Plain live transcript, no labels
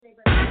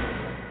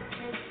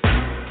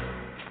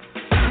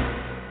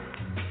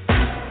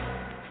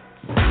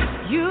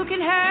You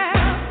can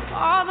have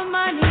all the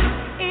money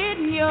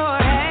in your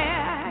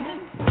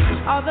hand,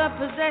 all the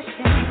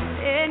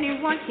possessions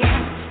anyone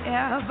can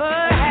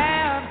ever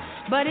have,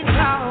 but it's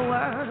all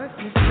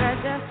worthless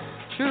treasure.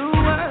 True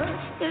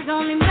worth is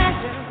only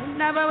measured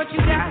not by what you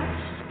got,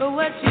 but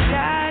what you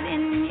got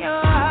in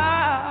your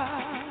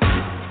heart.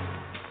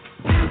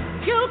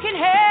 You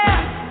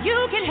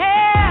can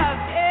have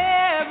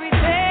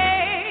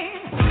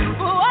everything,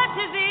 but what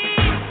does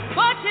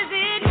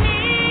it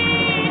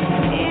mean?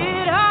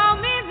 It all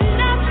means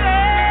nothing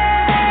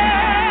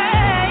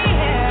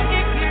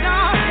if you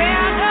don't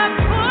stand up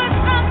for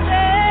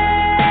something.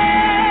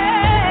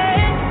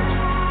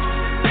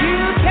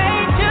 You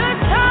can't just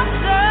top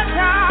the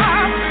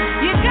top,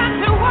 you got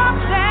to walk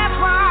that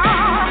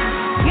walk.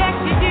 Yes,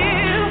 you do.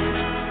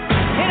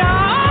 It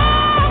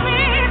all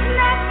means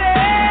nothing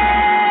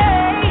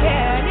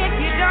if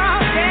you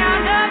don't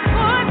stand up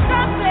for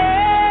something.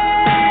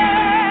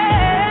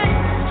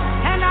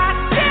 And I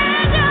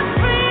stand up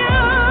for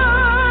you.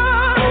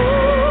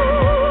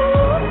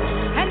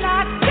 And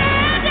I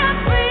stand up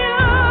for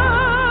you.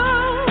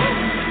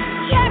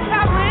 Yes,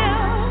 I will.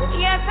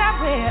 Yes, I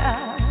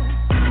will.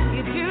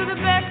 You do the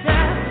best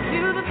that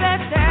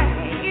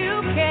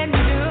you can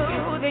do.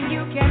 Then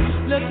you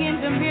can look in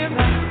the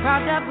mirror,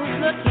 proud that was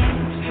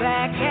looking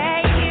back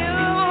at you.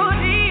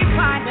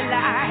 Define the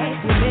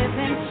life you're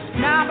living,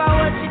 not by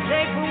what you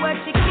take, but what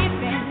you're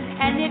giving.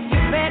 And if you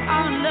bet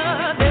on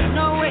love, there's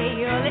no way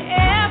you'll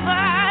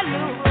ever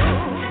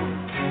lose.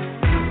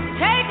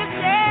 Take a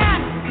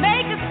stand,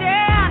 make a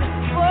stand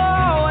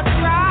for what's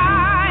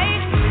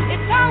right.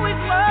 It's always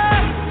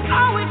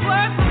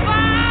worth the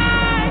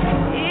fight.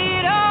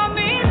 It all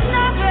means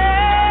nothing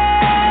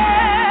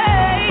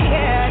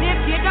if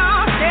you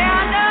don't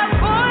stand up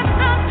for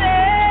something.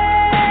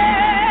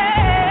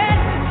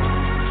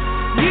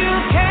 You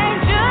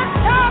can't just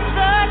top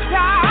the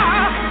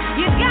top,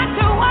 you got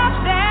to walk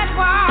that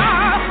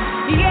walk.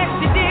 Yes,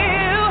 you do.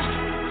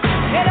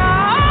 It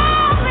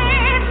all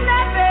means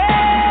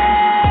nothing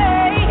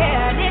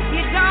if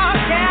you don't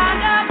stand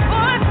up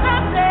for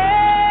something.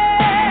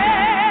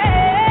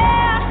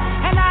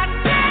 And I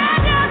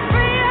stand up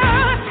for you,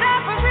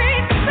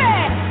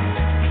 self-respect,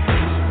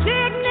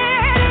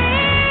 dignity.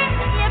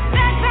 If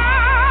that's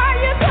all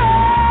you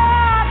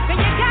got, then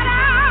you got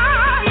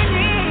all you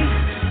need.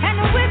 And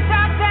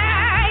without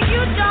that, you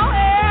don't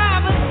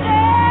ever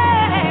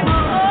say,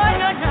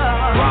 oh, no.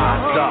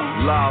 Rise up,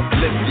 love,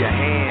 lift your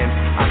hand.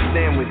 I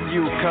stand with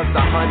you cause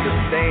I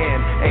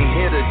understand. Ain't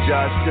here to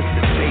judge, just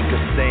to take a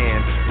stand.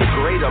 The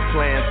greater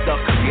plan's the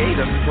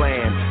creator's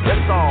plan.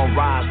 Let's all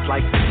rise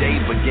like the day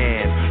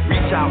began.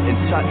 Reach out and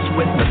touch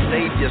with the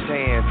Savior's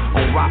hand.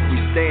 On rock we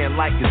stand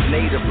like his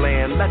native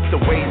land. Let the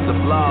ways of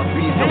love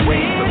be the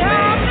ways of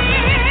man.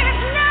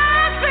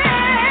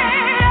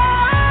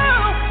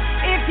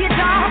 If you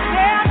don't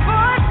stand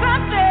for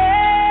something,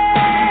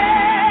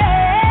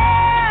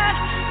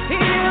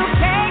 you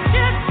can't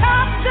just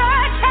top the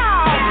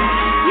top.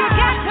 You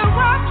got to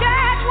walk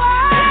that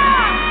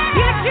walk.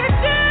 Yes, you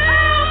do.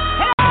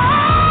 It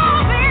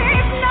all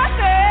means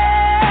nothing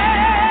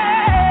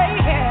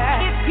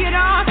if you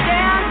don't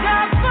stand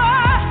up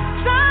for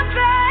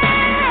something.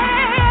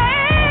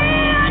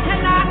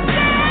 And I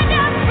stand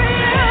up for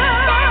you.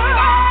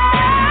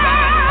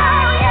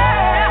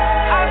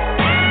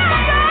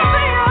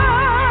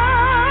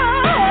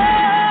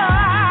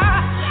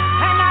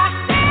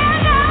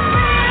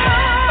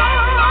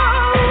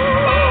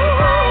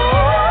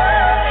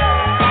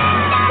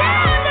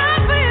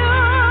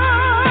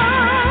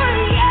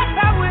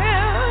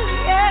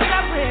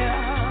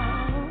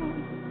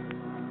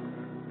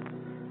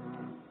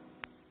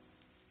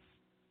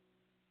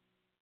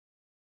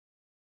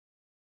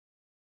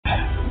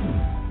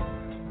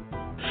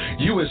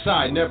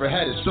 USI never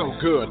had it so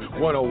good.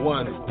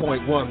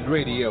 101.1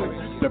 Radio,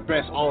 the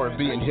best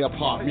R&B and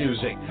hip-hop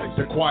music.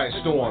 The Quiet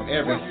Storm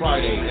every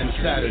Friday and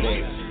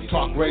Saturday.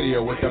 Talk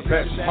radio with the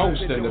best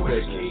host in the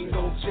business.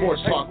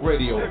 Sports Talk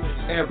Radio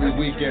every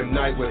weekend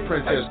night with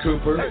Princess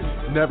Cooper.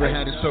 Never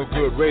had it so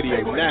good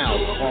radio now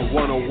on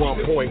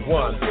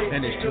 101.1,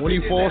 and it's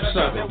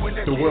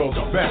 24/7. The world's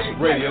best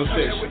radio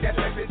station.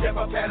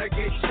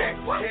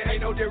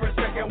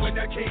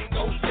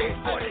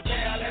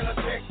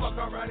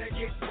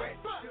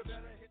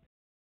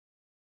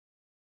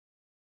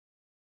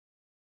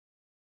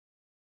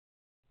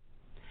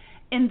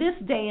 In this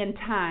day and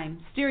time,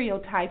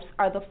 stereotypes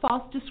are the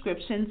false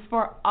descriptions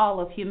for all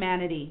of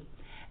humanity.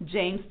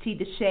 James T.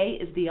 DeShay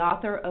is the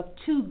author of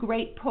 2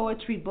 great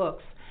poetry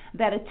books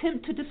that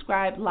attempt to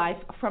describe life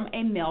from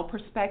a male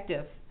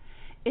perspective.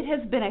 It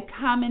has been a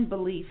common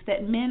belief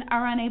that men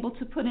are unable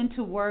to put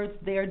into words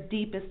their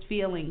deepest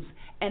feelings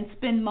and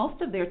spend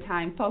most of their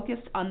time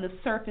focused on the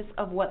surface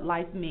of what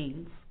life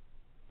means.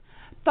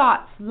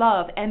 Thoughts,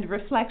 love, and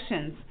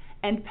reflections,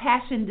 and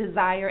passion,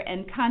 desire,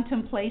 and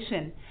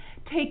contemplation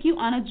take you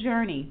on a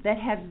journey that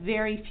has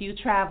very few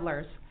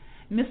travelers.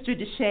 Mr.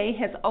 DeShay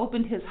has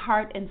opened his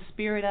heart and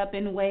spirit up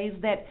in ways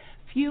that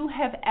few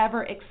have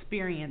ever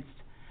experienced.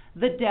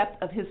 The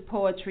depth of his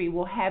poetry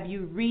will have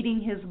you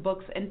reading his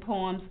books and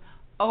poems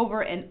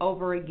over and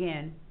over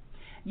again.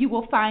 You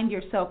will find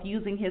yourself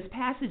using his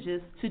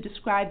passages to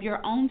describe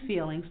your own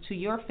feelings to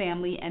your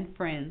family and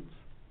friends.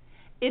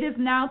 It is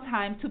now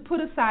time to put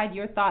aside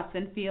your thoughts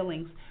and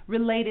feelings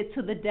related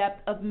to the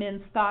depth of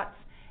men's thoughts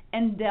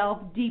and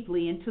delve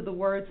deeply into the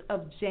words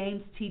of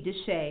James T.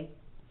 DeShay.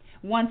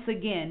 Once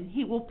again,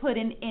 he will put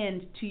an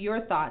end to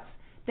your thoughts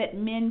that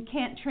men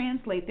can't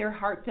translate their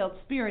heartfelt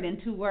spirit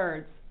into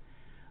words.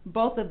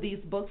 Both of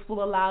these books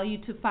will allow you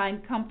to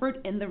find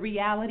comfort in the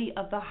reality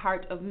of the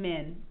heart of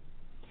men.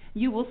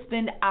 You will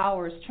spend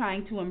hours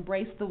trying to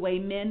embrace the way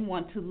men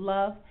want to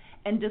love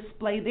and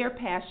display their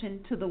passion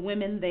to the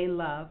women they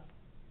love.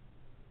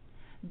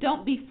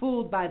 Don't be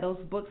fooled by those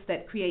books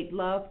that create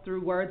love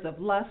through words of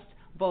lust,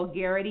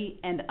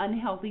 vulgarity, and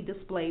unhealthy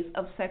displays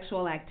of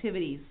sexual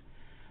activities.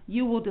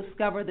 You will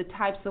discover the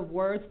types of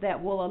words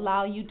that will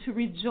allow you to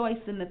rejoice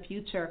in the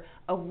future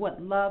of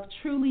what love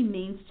truly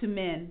means to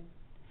men.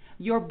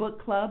 Your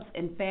book clubs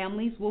and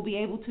families will be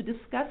able to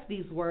discuss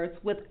these words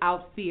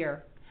without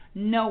fear.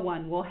 No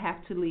one will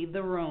have to leave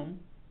the room.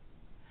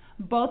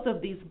 Both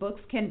of these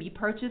books can be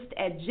purchased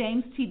at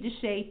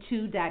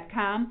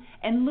jamestdeshay2.com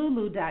and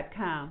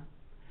lulu.com.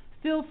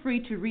 Feel free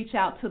to reach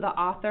out to the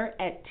author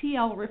at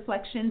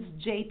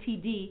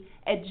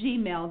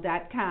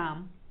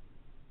tlreflectionsjtd@gmail.com.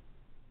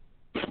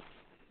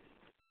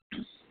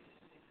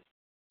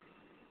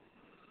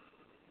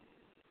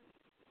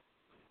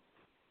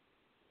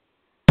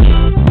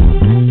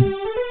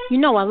 You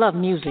know I love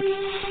music,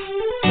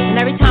 and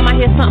every time I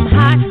hear something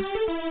hot,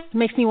 it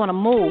makes me want to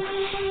move.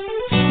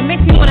 It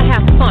makes me want to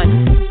have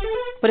fun.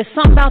 But it's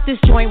something about this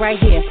joint right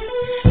here.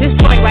 This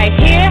joint right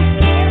here,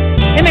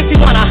 it makes me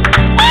want to,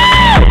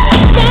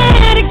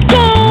 let it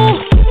go.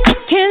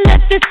 Can't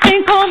let this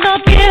thing called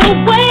love get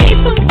away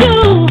from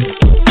you.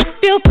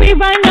 Feel free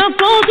right now,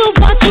 go do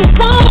what you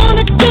want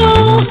to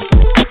do.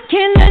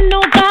 Can't let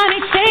nobody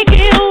take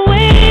it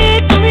away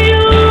from you,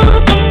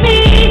 from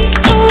me,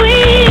 from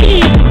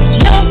we.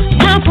 No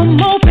time for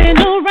moping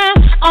around,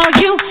 are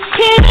you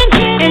kidding?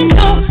 And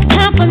no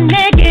time for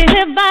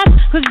negative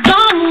vibes, cause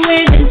I'm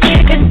winning.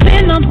 It's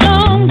been a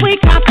long week,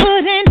 I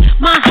put in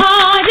my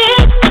heart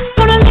in.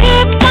 Gonna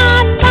live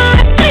my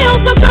life, feel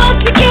so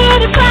close to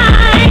get it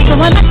right. So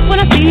I like what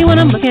I see when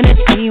I'm looking at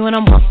you, when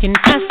I'm walking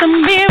past the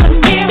mirror.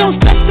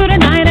 Don't stress through the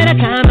night at a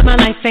time in my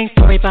life, ain't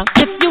worry about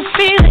if you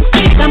feel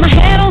it. Got my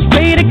head on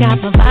straight, I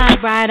got my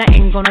vibe right, I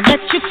ain't gonna let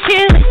you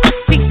kill it.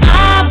 See,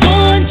 I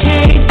won't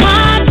change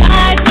my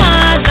life,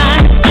 my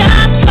life.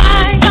 Just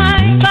bye,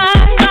 bye,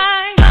 bye,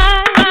 bye,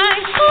 bye, bye.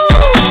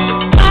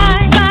 Ooh,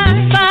 bye, bye,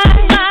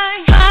 bye, bye,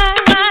 bye,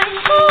 bye.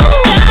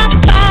 Ooh, just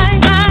bye,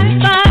 bye, bye,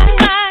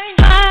 bye,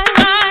 bye,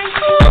 bye.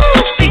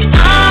 Ooh, see,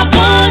 I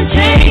won't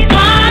change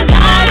my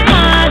life,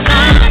 my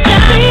life.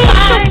 Just feel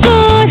so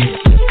good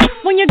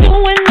when you're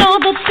doing all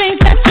the things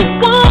that you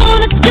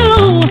wanna do.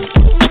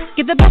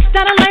 Get the best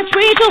out of life,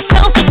 treat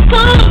yourself to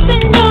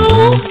something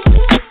new.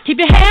 Keep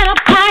your head up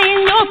high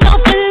in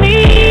yourself,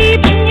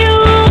 believe in you,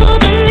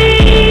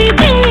 believe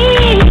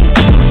me.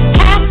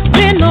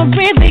 Having a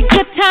really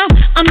good time,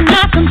 I'm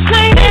not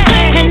complaining.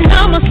 And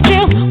I'ma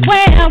still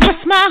wear a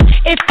smile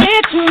if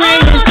it's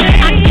raining.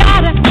 I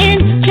gotta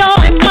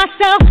enjoy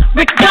myself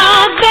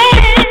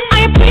regardless. I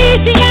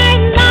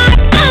appreciate life,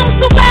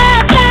 I'm so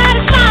glad that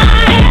it's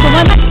mine. So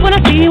I like what I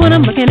see when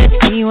I'm looking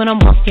at you, when I'm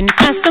walking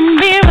past the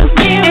mirror.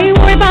 Ain't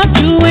worried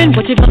about you and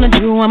what you're gonna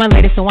do. I'm a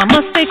lady, so I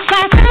must stay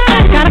classy.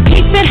 Gotta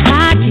keep it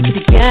high, keep it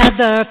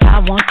together. If I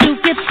want to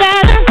get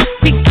better,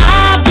 see,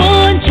 I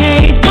won't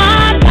change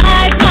my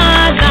life,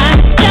 my life.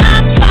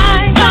 Just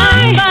bye,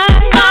 bye, bye,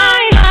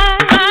 bye, bye,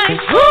 bye.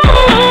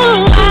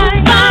 Ooh,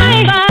 bye,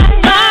 bye, bye,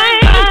 bye,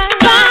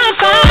 bye,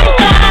 bye,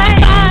 bye,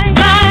 bye,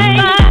 bye,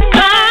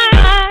 bye,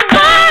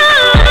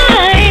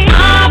 bye. I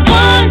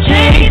won't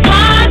change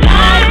my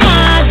life,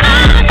 my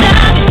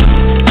life.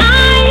 I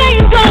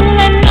ain't gonna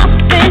let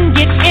nothing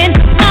get in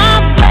my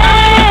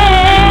way.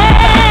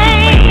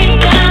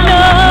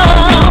 No,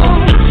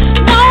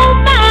 no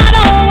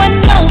matter what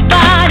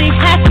nobody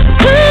has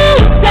to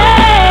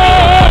say.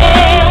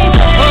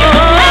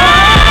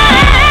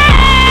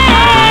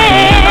 I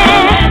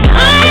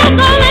ain't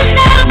gonna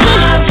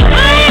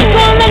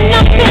let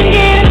nothing get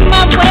in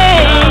my way.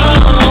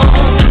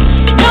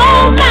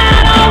 No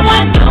matter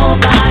what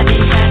nobody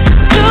has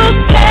to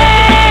say.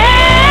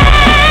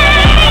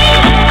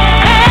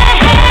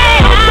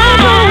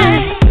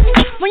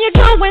 When you're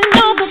doing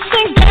all the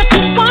things that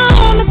you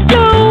wanna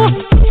do,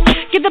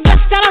 get the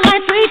best out of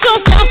life, treat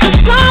yourself to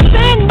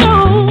something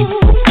new.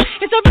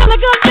 It's a really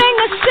good thing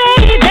to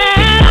say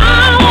that I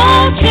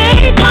won't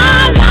change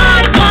my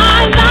life,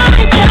 my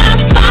life.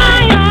 Just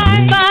bye,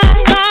 bye, bye, bye,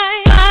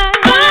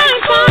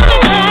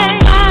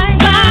 bye,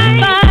 bye,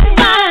 bye, bye, bye,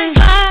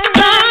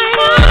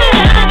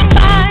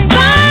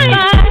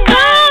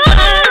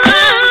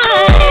 bye,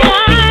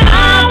 bye, I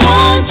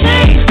won't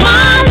change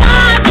my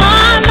life,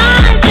 my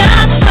life.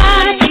 Just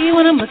bye. See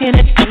when I'm looking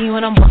at you,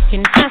 when I'm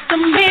walking past the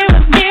mirror.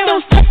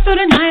 Don't step through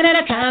the night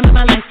at a time in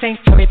my life, ain't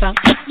worry about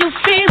if you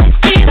feel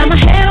it. Got my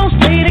head on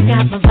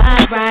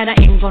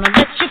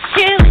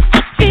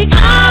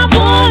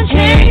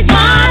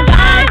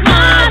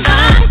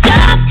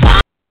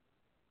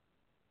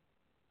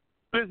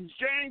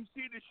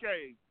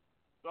DeShay,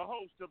 the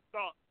host of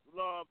Thoughts,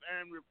 Love,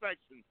 and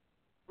Reflection,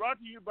 brought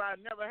to you by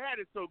Never Had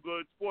It So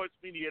Good Sports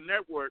Media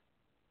Network.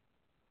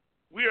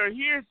 We are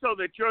here so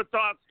that your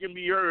thoughts can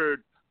be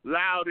heard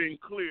loud and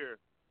clear.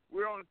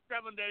 We're on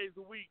 7 days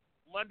a week,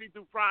 Monday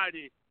through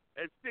Friday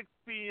at 6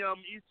 p.m.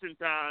 Eastern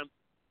Time,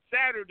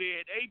 Saturday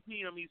at 8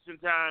 p.m. Eastern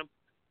Time,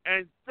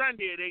 and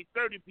Sunday at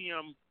 8:30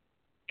 p.m.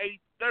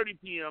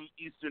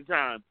 Eastern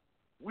Time.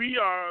 We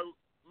are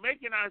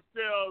making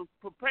ourselves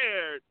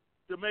prepared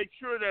to make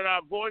sure that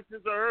our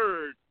voices are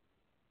heard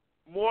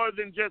more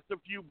than just a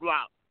few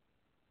blocks.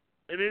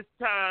 And this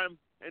time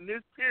and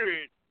this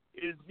period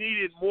is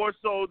needed more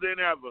so than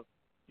ever.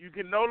 You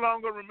can no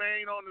longer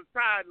remain on the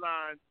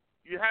sidelines.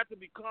 You have to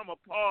become a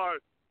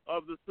part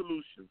of the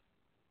solution.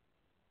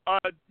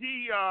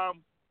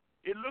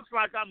 It looks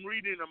like I'm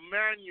reading a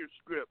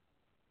manuscript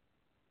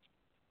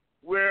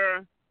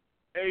where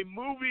a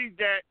movie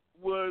that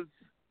was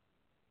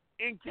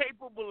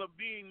incapable of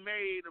being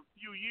made a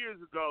few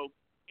years ago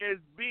is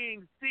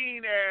being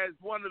seen as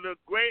one of the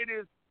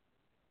greatest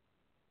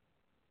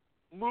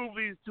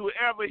movies to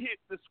ever hit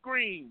the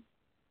screen.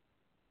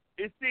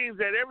 It seems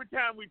that every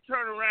time we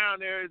turn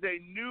around, there is a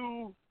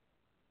new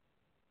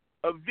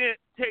event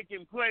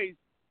taking place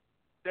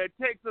that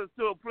takes us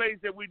to a place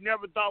that we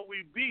never thought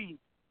we'd be,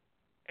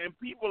 and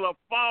people are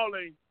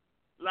falling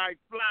like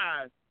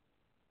flies.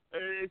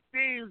 It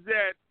seems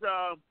that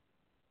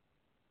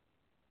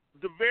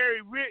the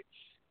very rich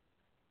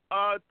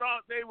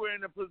thought they were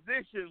in a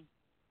position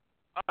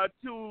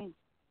to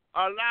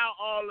allow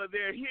all of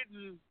their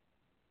hidden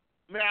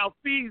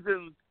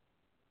malfeasance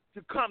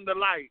to come to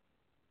light.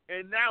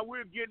 And now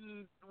we're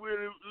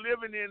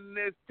living in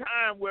this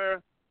time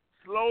where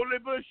slowly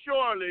but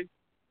surely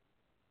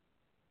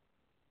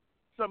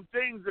some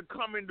things are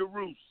coming to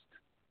roost.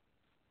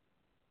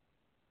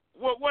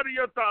 What are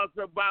your thoughts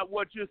about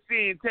what you're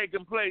seeing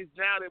taking place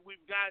now that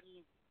we've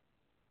gotten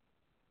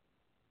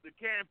the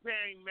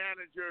campaign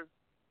manager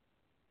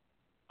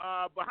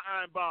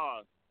behind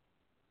bars?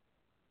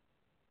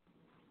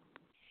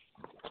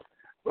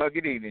 Well,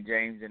 good evening,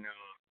 James, and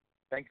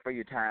thanks for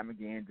your time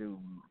again to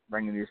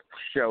bringing this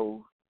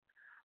show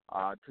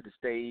to the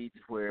stage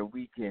where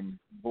we can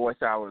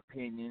voice our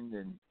opinions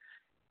and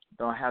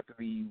don't have to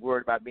be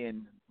worried about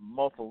being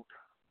muffled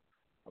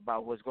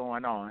about what's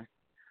going on.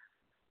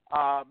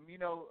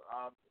 You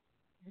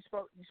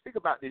speak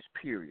about this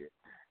period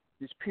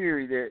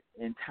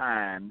in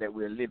time that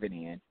we're living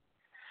in.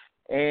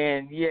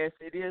 And, yes,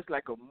 it is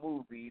like a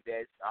movie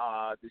that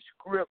the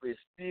script is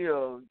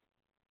still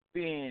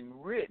being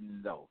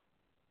written, though.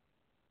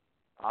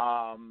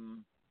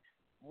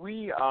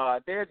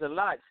 There's a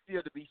lot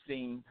still to be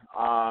seen.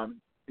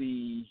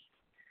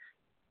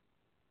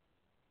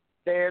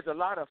 There's a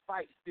lot of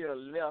fight still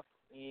left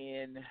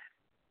in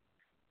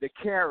the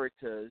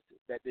characters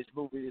that this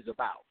movie is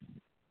about.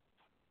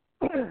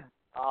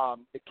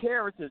 The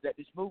characters that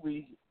this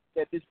movie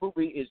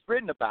is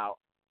written about,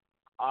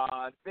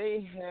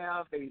 they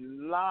have a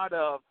lot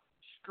of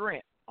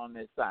strength on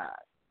their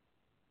side.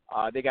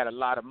 They got a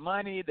lot of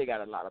money. They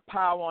got a lot of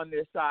power on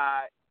their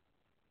side.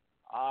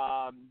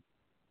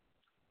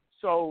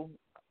 So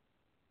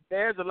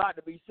there's a lot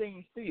to be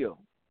seen still.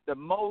 The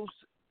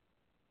most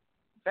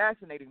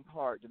fascinating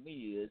part to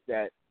me is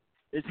that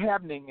it's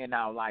happening in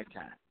our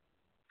lifetime.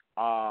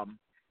 Not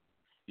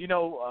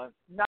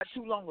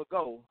too long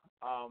ago,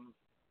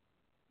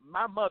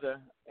 my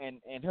mother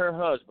and her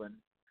husband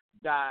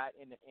died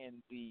in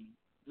the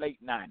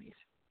late 90s.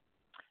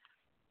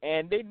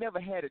 And they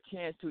never had a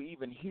chance to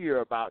even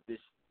hear about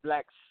this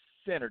black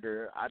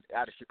senator out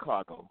of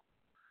Chicago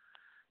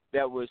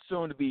that was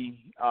soon to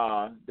be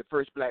the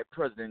first black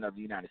president of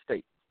the United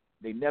States.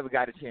 They never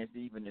got a chance to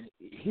even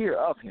hear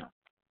of him.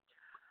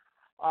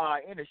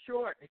 In a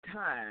short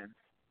time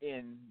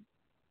in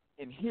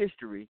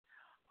history,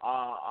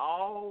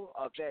 all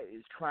of that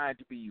is trying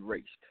to be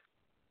erased.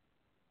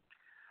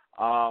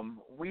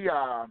 We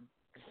are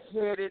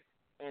headed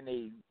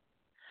in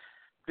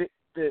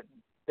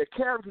the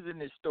characters in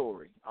this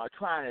story are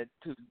trying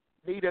to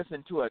lead us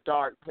into a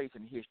dark place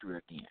in history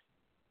again.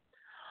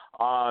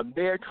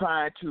 They're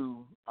trying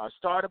to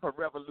start up a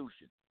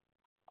revolution.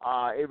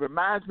 It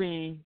reminds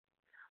me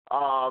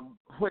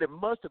what it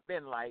must have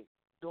been like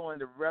during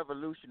the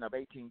revolution of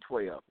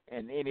 1812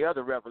 and any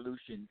other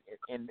revolution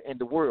in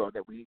the world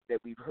that we've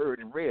heard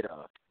and read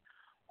of,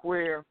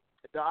 where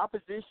the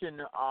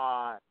opposition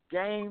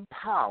gained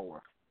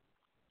power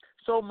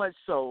so much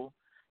so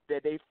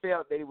that they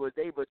felt they was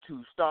able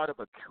to start up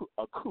a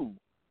coup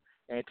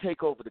and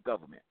take over the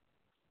government.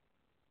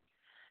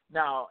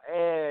 Now,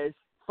 as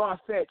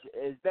far-fetched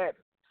as that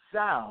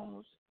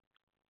sounds,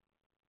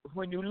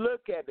 when you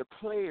look at the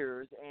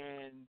players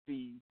and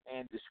the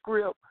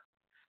script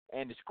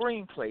and the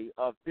screenplay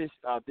of this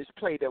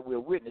play that we're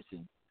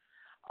witnessing,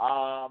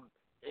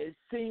 it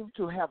seems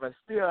to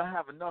still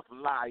have enough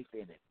life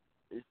in it.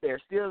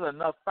 There's still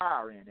enough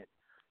fire in it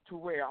to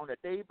where on a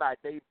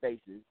day-by-day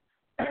basis,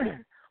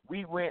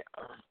 we went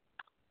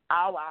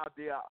our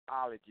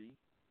ideology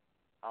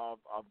of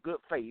good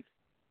faith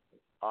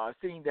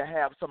seemed to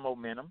have some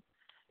momentum,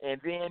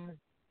 and then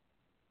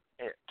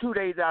 2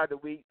 days out of the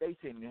week, they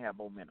seem to have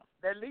momentum.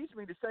 That leads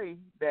me to say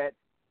that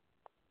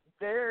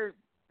there's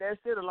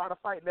still a lot of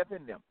fight left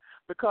in them,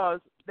 because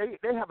they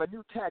have a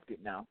new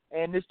tactic now,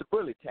 and it's the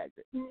bully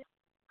tactic.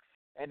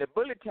 And the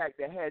bully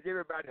tactic has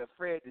everybody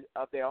afraid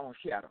of their own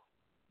shadow.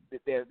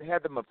 They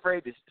have them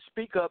afraid to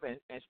speak up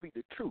and speak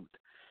the truth.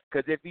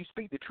 Because if you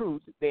speak the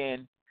truth,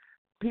 then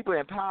people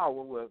in power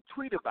will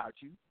tweet about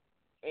you,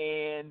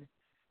 and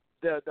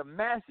the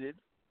masses,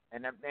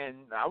 and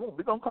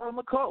we're going to call them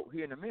a cult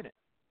here in a minute.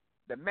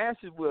 The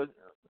masses will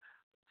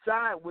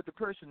side with the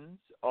persons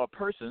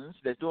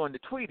that's doing the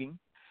tweeting,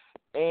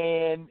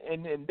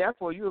 and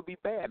therefore you'll be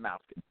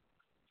bad-mouthed.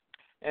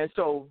 And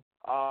so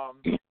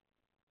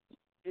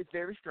it's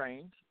very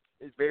strange.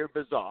 It's very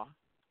bizarre,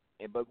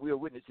 but we are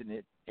witnessing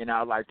it in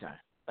our lifetime.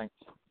 Thanks.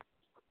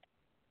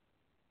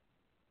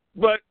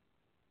 But,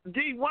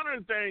 D, one of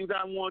the things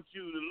I want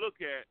you to look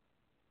at,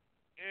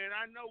 and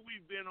I know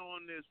we've been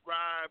on this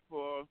ride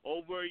for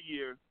over a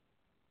year,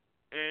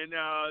 and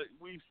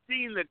we've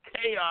seen the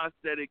chaos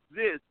that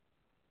exists,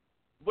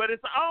 but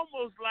it's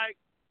almost like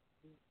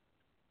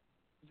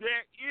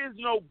there is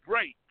no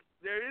break.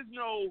 There is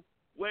no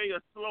way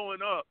of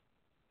slowing up.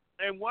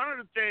 And one of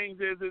the things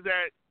is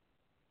that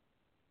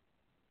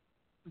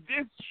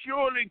this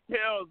surely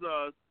tells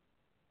us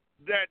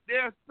that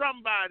there's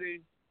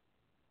somebody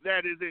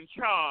that is in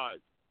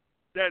charge,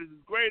 that is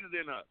greater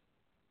than us,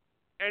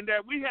 and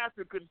that we have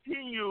to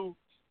continue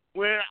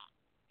when,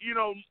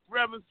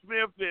 Reverend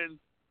Smith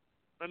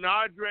and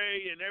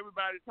Audrey and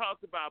everybody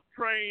talks about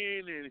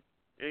praying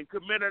and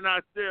committing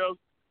ourselves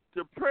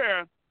to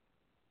prayer.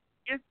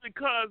 It's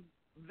because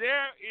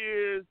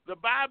the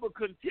Bible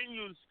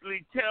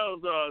continuously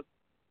tells us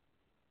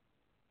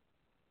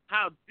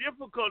how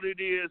difficult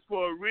it is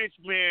for a rich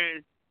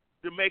man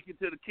to make it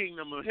to the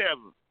kingdom of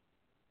heaven.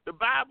 The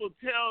Bible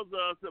tells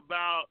us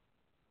about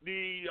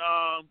the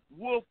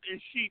wolf in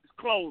sheep's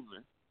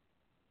clothing.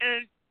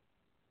 And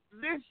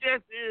this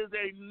just is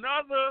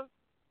another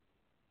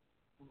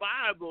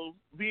Bible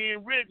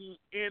being written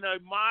in a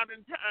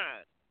modern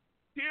time.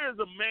 Here's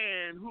a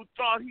man who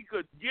thought he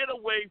could get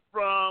away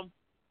from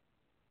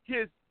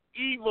his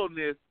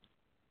evilness,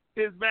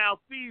 his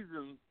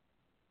malfeasance,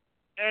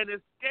 and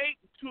escape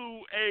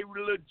to a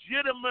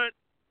legitimate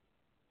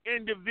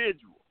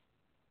individual.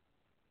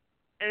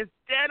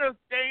 Instead of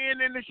staying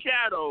in the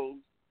shadows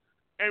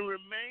and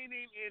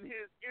remaining in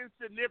his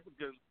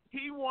insignificance,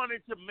 he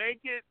wanted to make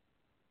it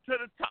to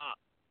the top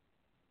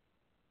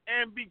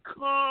and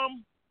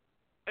become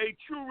a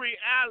true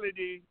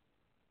reality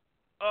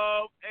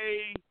of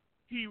a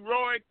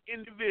heroic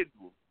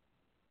individual,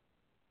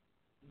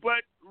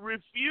 but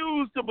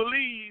refused to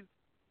believe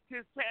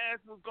his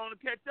past was going to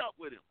catch up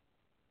with him.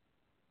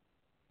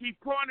 He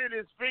pointed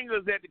his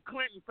fingers at the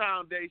Clinton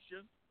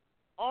Foundation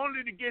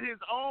only to get his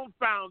own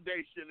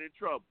foundation in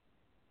trouble.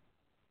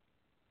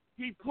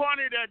 He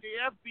pointed at the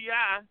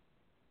FBI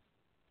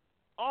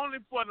only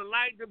for the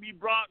light to be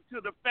brought to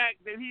the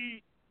fact that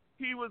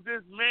he was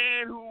this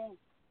man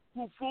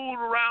who fooled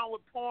around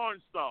with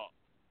porn stars.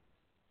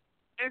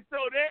 And so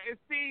it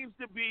seems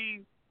to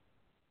be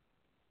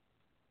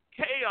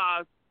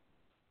chaos,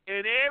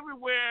 and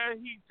everywhere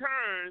he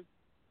turns,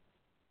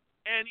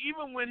 and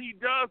even when he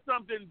does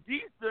something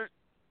decent,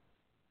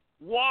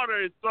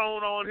 water is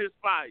thrown on his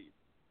fire.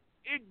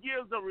 It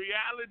gives a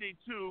reality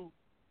to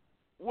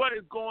what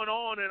is going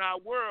on in our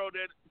world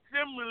that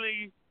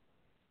similarly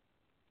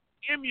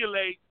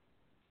emulates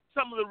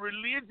some of the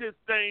religious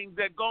things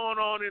that going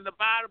on in the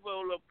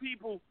Bible of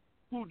people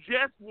who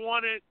just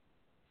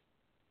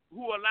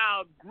who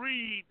allowed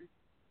greed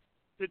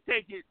to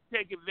take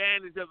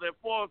advantage of their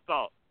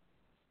forethought.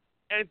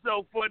 And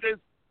so for this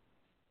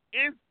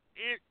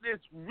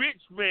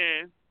rich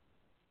man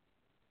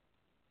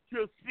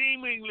to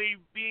seemingly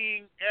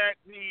being at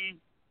the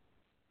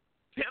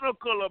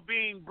pinnacle of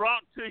being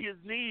brought to his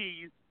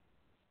knees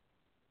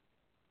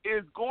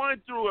is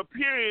going through a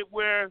period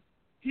where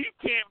he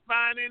can't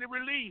find any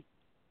relief.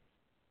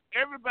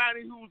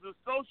 Everybody who's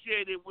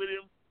associated with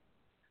him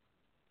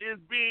is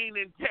being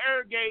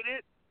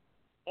interrogated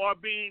or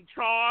being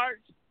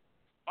charged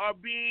or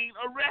being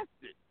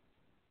arrested.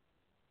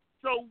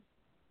 So,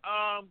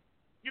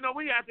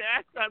 we have to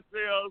ask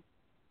ourselves,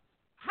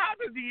 how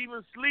does he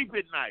even sleep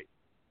at night?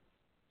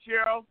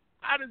 Cheryl,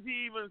 how does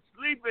he even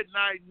sleep at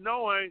night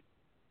knowing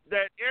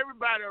that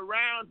everybody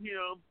around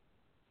him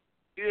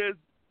is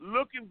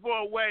looking for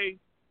a way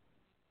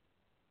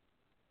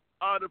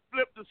to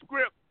flip the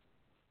script?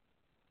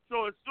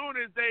 So as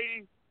soon as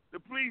the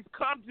police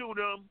come to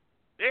them,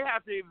 they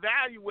have to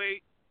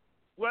evaluate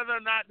whether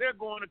or not they're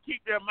going to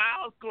keep their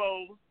mouths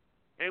closed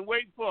and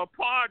wait for a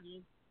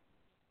pardon,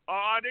 or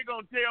are they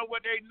going to tell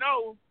what they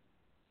know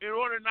in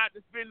order not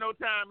to spend no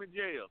time in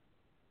jail?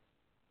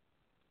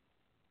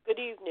 Good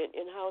evening,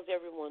 and how's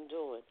everyone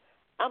doing?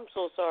 I'm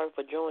so sorry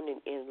for joining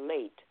in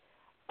late.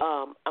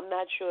 I'm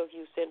not sure if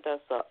you sent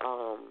us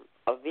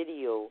a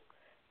video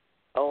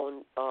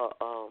on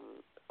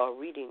a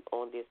reading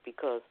on this,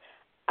 because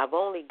I've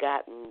only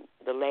gotten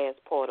the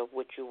last part of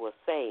what you were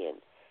saying,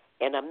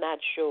 and I'm not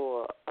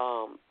sure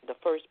the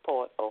first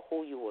part of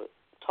who you were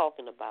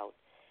talking about,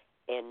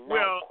 and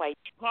not quite.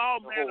 Paul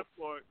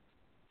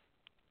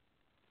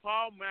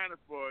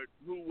Manafort,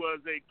 who was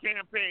a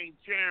campaign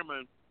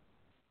chairman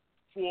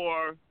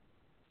for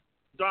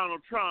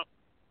Donald Trump,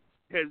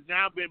 has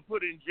now been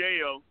put in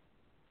jail.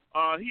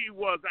 He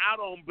was out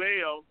on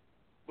bail,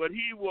 but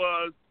he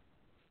was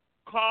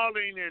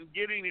calling and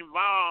getting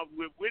involved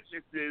with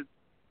witnesses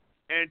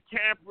and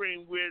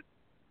tampering with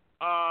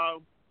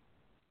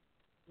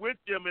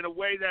them in a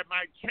way that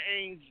might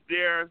change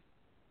their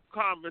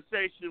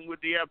conversation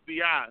with the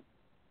FBI.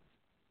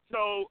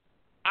 So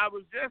I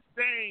was just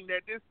saying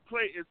that this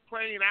play is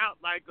playing out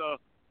like a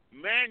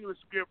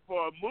manuscript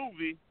for a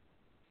movie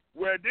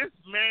where this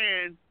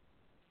man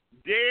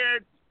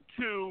dared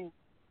to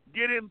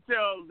get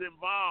himself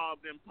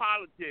involved in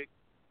politics,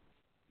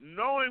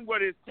 knowing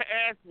what his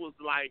task was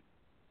like,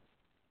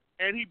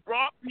 and he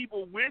brought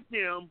people with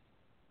him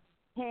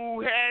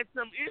who had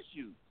some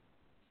issues.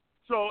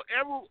 So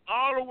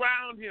all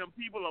around him,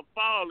 people are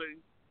falling,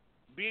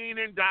 being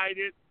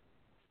indicted,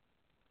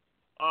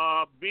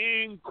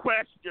 being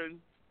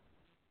questioned,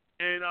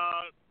 and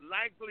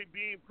likely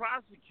being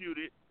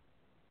prosecuted.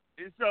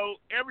 And so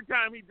every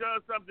time he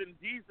does something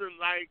decent,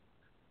 like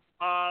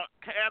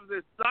have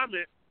this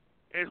summit,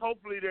 and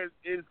hopefully that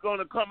it's going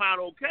to come out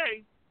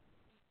okay,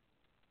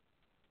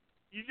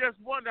 you just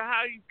wonder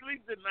how he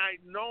sleeps at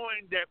night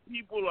knowing that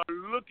people are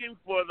looking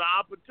for the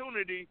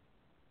opportunity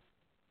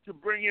to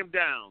bring him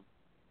down.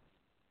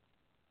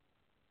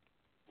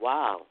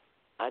 Wow.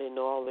 I didn't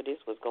know all of this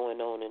was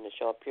going on in a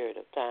short period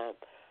of time.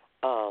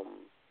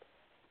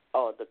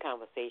 The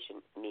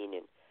conversation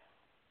meaning.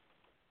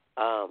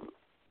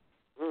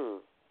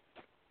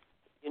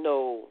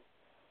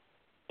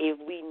 If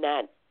we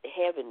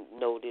haven't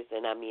noticed,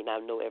 and I mean I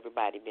know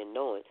everybody been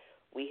knowing,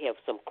 we have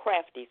some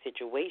crafty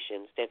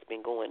situations that's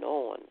been going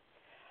on,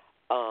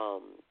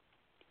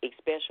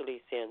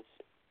 especially since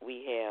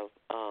we have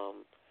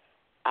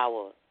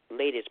our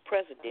latest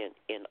president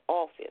in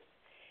office.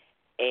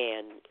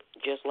 And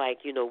just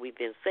like, we've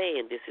been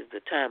saying, this is the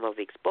time of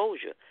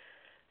exposure.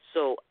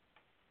 So,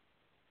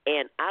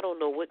 and I don't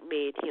know what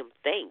made him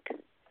think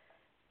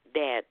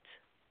that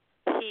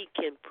he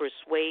can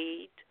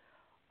persuade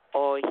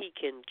or he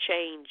can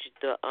change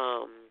the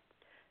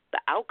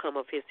outcome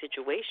of his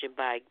situation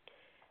by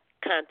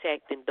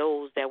contacting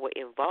those that were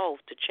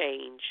involved to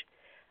change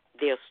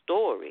their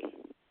story.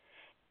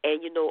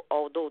 And,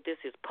 although this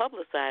is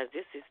publicized,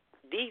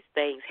 these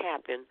things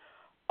happen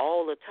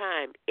all the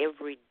time,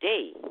 every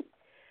day.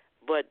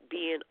 But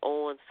being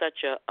on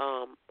such a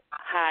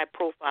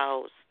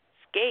high-profile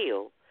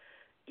scale,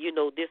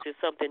 this is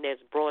something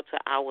that's brought to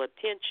our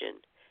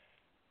attention.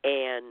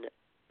 And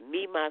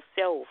me,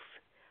 myself,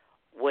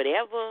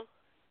 whatever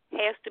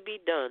has to be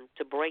done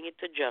to bring it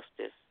to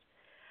justice,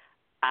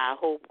 I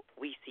hope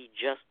we see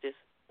justice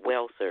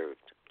well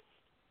served.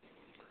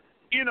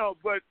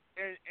 But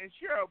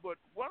Cheryl, but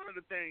one of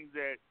the things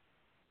that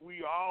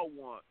we all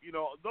want,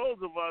 those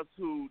of us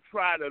who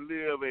try to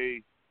live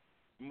a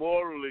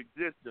moral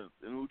existence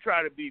and who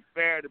try to be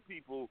fair to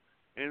people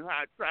and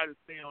try to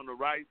stay on the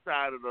right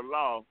side of the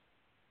law,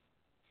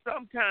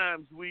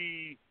 sometimes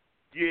we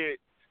get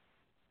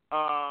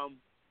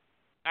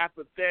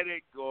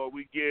apathetic, or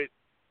we get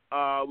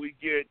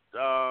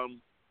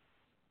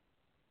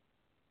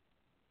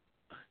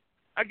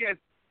I guess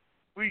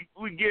we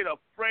get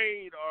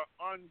afraid or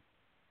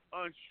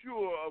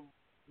unsure of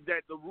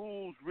that the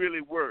rules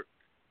really work.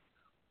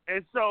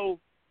 And so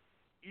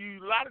a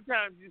lot of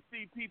times you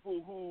see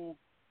people who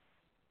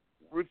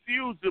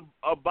refuse to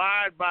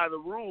abide by the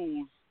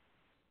rules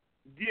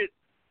get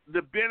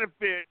the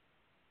benefit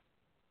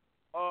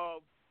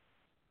of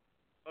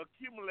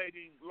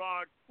accumulating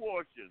large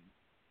portions.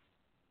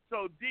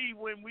 So, D,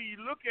 when we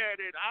look at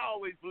it, I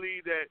always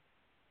believe that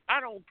I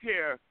don't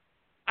care.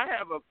 I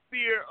have a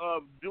fear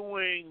of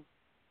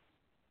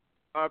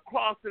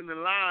crossing the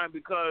line,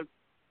 because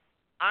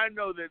I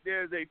know that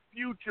there's a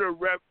future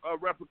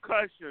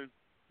repercussion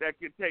that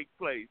can take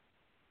place.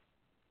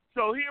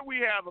 So here we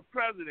have a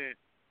president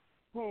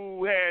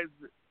who has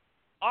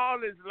all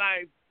his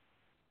life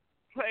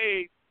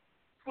played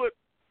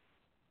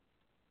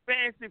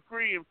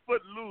fancy-free and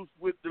footloose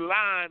with the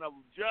line of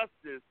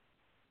justice,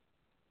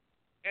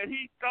 and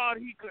he thought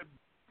he could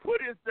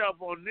put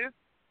himself on this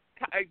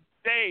type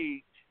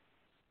stage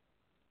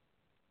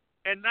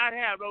and not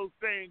have those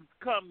things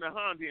come to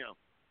haunt him.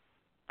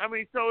 I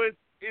mean, so it's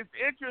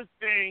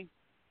interesting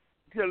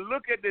to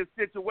look at this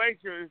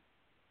situation,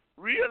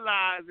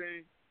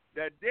 realizing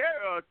that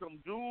there are some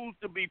dues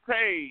to be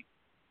paid,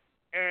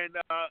 and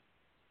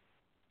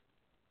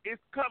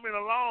it's coming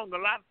along a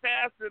lot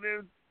faster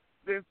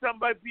than some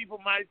people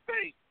might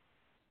think.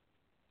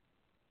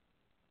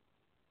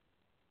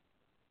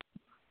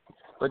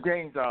 But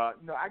James, I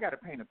got to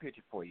paint a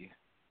picture for you.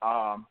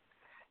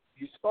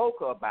 You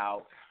spoke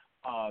about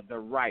the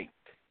right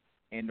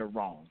and the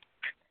wrong,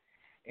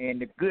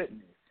 and the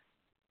goodness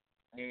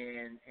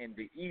and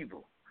the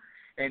evil,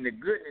 and the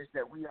goodness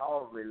that we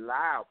all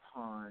rely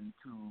upon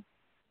to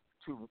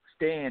to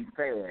stand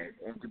fast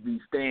and to be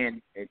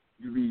stand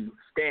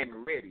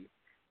ready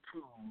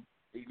to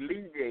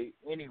alleviate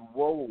any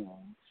woes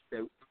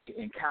that we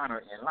encounter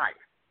in life.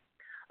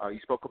 You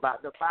spoke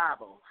about the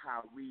Bible,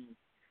 how we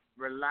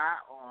rely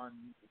on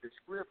the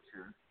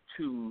Scripture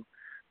to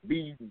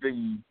be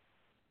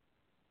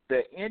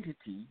the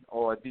entity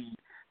or the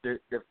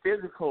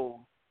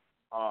physical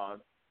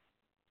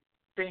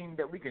thing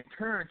that we can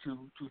turn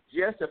to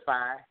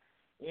justify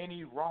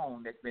any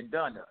wrong that's been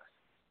done to us.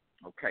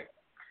 Okay.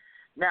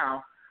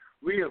 Now,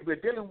 we're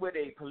dealing with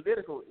a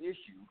political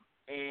issue,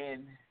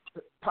 and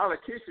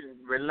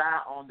politicians rely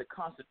on the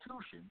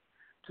Constitution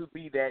to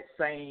be that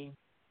same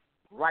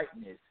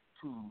rightness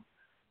to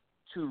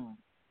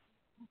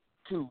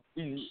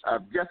be a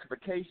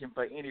justification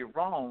for any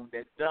wrong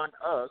that's done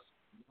us,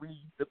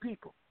 we the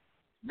people.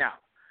 Now,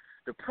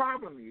 the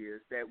problem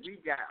is that we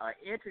got an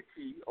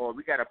entity or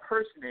we got a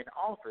person in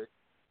office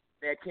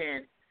that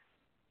can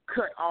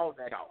cut all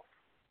that off.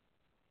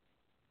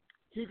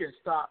 He can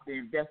stop the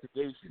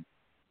investigation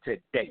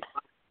today.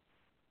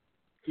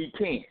 He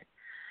can.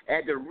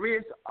 At the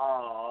risk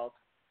of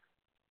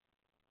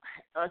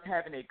us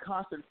having a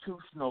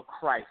constitutional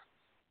crisis.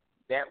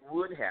 That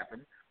would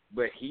happen,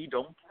 but he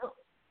don't care.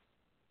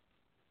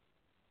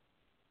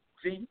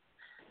 See?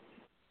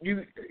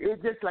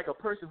 It's just like a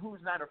person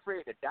who's not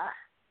afraid to die.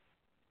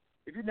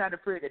 If you're not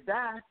afraid to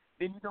die,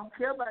 then you don't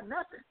care about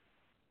nothing.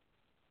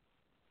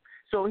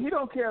 So he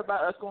don't care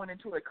about us going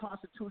into a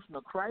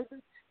constitutional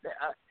crisis.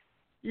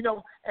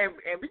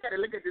 And we got to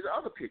look at this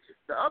other picture.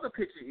 The other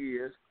picture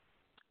is,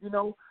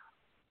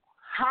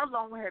 how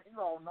long have you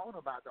all known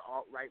about the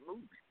alt-right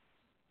movement?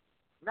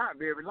 Not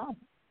very long.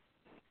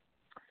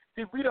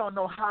 See, we don't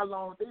know how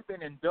long they've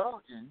been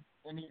indulging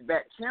in these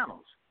back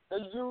channels. They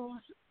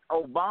used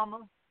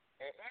Obama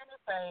and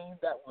anything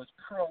that was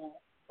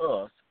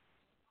pro-us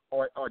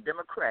or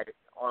democratic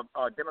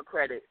or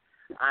democratic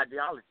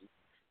ideology.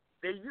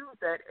 They used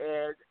that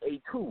as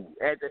a tool,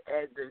 as a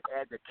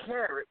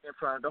carrot in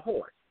front of the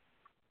horse.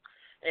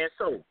 And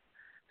so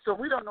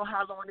we don't know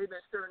how long they've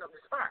been stirring up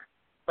this fire.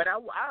 But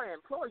I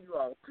implore you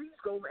all, please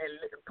go and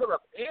put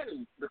up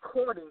any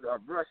recordings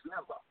of Rush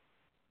Limbaugh.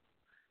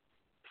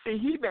 See,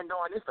 he's been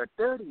doing this for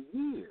 30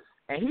 years,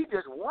 and he's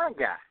just one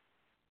guy.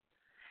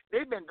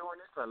 They've been doing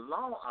this for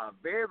a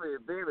very,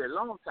 very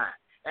long time.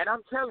 And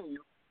I'm telling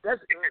you,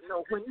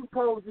 when you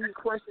pose these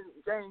questions,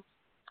 James,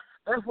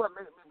 that's what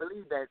makes me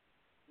believe that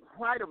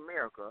white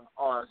America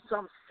or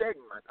some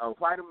segment of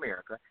white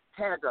America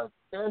has a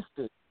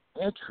vested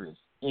interest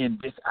in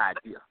this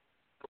idea.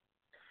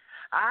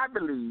 I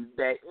believe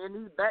that in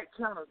these back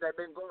channels that have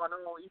been going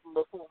on even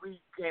before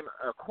we became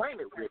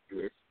acquainted with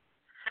this,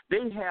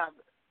 they have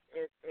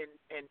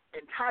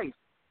enticed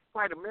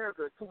white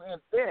America to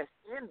invest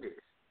in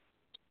this.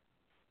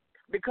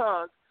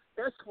 Because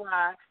that's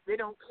why they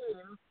don't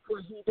care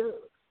what he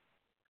does.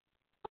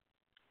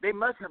 They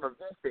must have a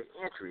vested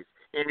interest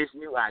in this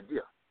new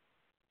idea.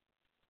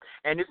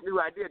 And this new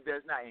idea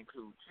does not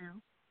include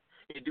Jews.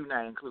 It do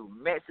not include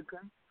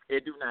Mexicans.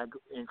 It do not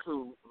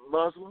include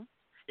Muslims.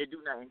 It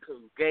do not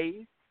include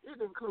gays.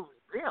 It includes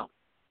them.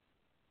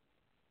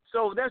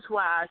 So that's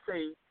why I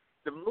say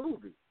the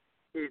movie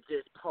is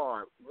just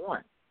part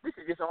one. This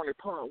is just only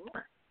part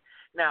one.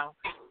 Now,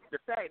 the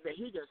fact that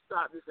he can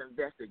stop this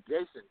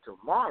investigation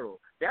tomorrow,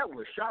 that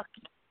will shock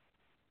you.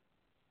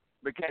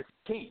 Because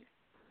he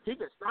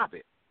can stop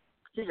it.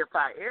 He can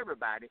fire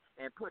everybody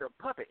and put a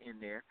puppet in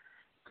there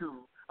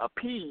to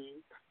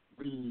appease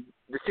the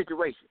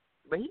situation.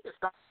 But he can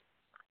stop it.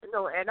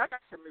 And I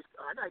got to give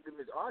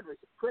Ms. Audrey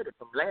some credit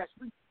from last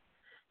week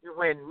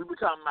when we were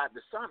talking about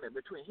the summit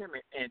between him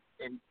and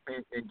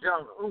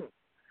Jong-un.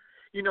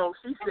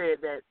 She said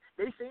that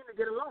they seem to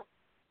get along.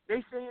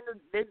 They seem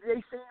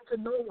to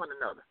know one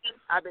another.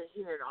 I've been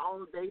hearing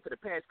all day for the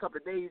past couple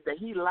of days that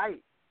he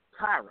liked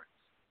tyrants.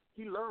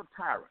 He loved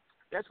tyrants.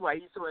 That's why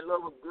he's so in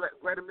love with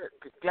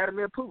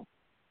Vladimir Putin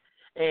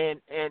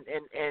and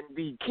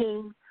the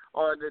king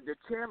or the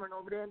chairman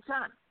over there in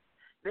China.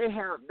 They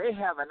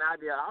have an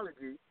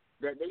ideology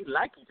that they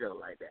like each other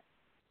like that.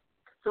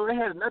 So it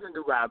has nothing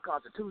to do with our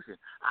Constitution.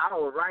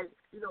 Our right,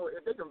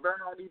 if they can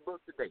burn all these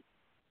books today,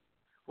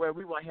 where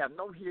we won't have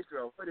no history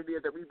of what it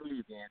is that we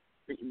believe in,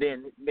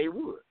 then they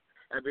would.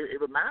 And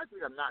it reminds me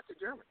of Nazi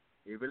Germany.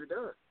 It really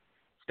does.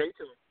 Stay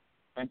tuned.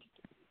 Thank you.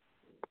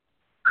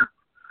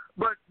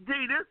 But,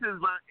 D, this is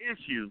my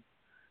issue.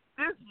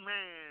 This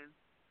man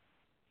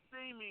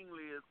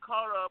seemingly is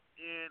caught up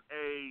in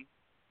a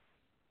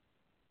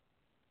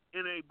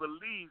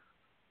belief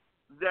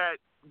that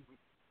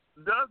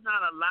does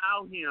not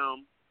allow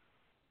him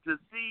to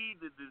see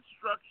the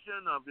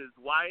destruction of his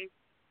wife,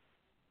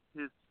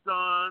 his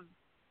son,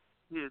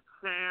 his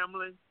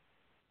family,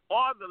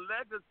 or the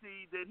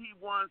legacy that he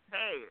once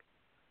had.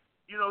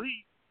 He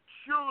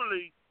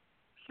surely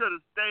should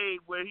have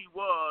stayed where he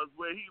was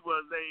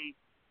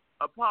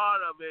a part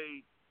of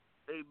a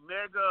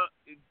mega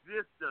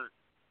existence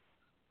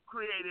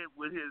created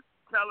with his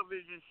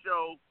television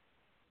show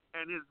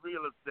and his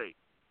real estate.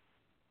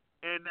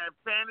 And that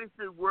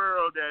fantasy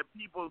world that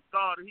people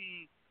thought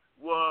he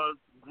was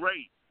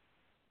great.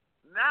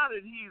 Now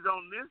that he's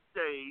on this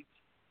stage,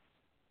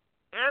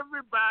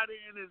 everybody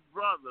and his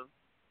brother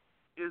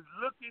is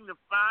looking to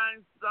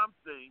find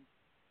something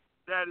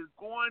that is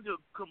going to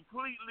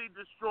completely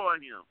destroy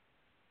him.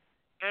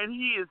 And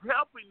he is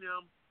helping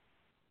them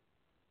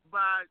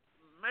by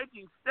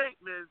making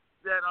statements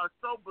that are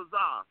so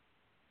bizarre.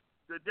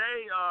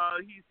 Today,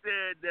 he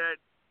said that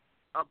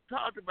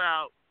talked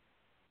about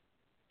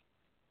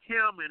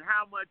him and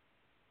how much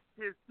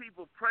his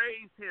people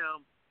praise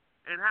him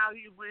and how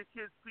he wish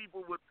his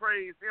people would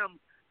praise him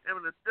in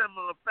a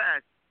similar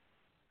fashion.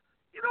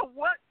 You know,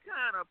 what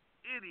kind of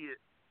idiot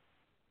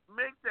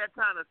makes that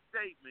kind of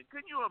statement?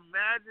 Can you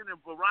imagine if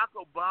Barack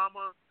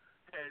Obama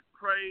had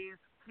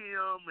praised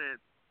Kim and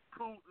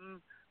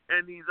Putin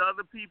and these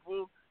other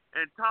people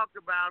and talked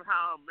about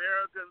how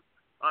Americans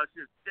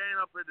should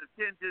stand up at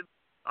attention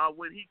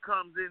when he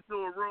comes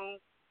into a room?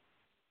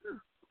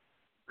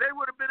 They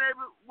would have been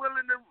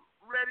willing to,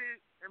 ready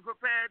and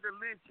prepared to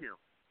lynch him.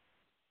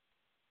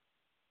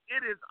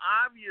 It is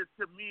obvious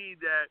to me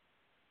that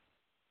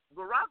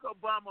Barack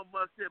Obama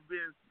must have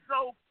been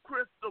so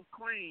crystal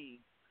clean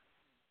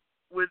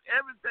with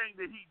everything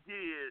that he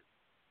did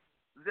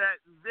that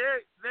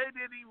they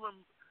didn't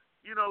even,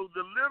 you know,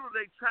 the little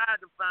they tried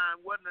to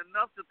find wasn't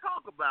enough to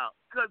talk about,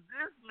 because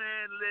this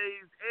man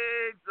lays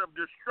eggs of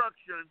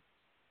destruction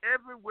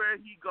everywhere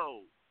he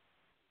goes.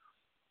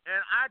 And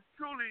I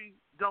truly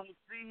don't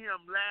see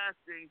him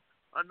lasting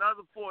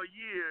another 4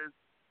 years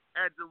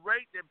at the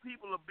rate that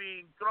people are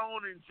being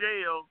thrown in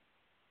jail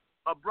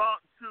or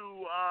brought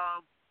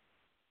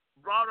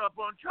up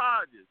on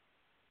charges.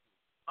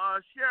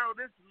 Cheryl,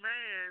 this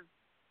man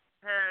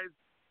has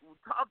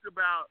talked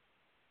about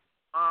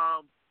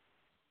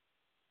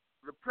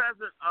the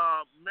President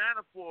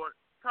Manafort,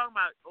 talking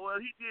about,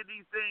 well, he did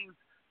these things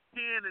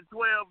 10 and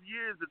 12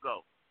 years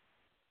ago.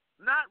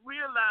 Not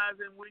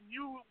realizing when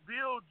you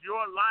build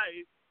your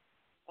life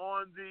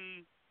on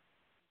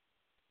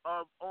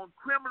on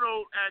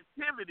criminal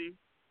activity,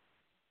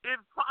 it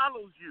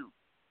follows you.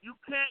 You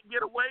can't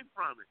get away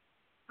from it.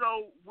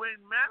 So when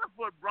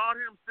Manafort brought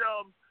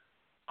himself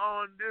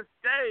on this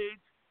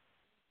stage,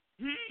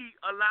 he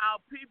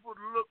allowed people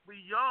to look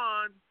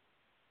beyond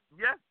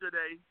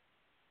yesterday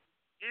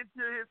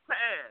into his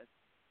past.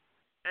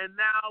 And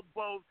now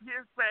both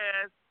his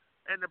past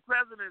and the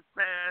president's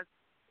past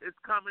is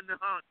coming to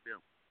haunt them.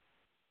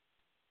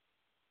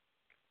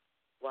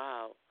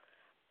 Wow.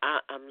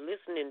 I'm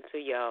listening to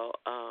y'all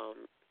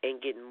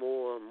and getting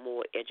more and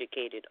more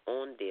educated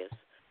on this.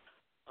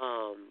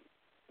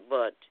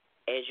 But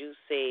as you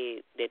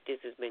say that this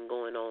has been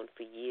going on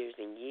for years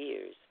and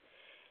years,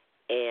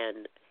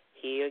 and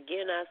here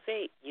again I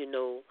say, you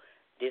know,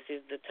 this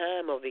is the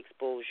time of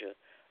exposure.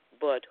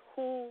 But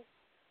who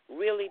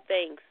really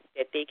thinks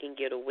that they can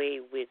get away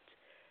with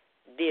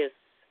this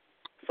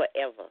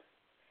forever?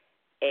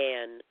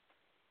 And,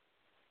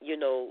 you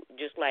know,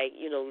 just like,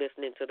 you know,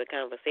 listening to the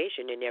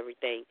conversation and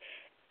everything,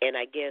 and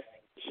I guess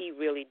he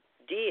really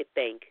did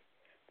think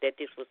that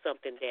this was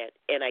something that,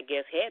 and I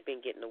guess had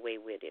been getting away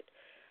with it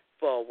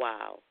for a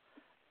while.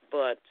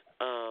 But,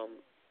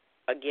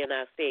 again,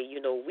 I say,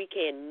 you know, we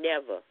can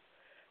never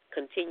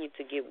continue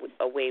to get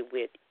away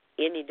with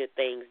any of the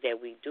things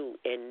that we do,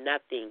 and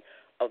nothing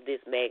of this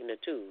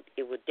magnitude.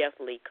 It would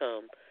definitely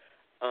come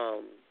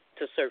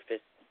to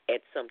surface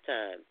at some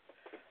time.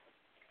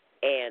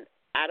 And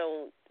I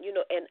don't, you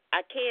know, and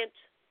I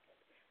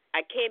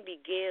can't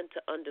begin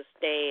to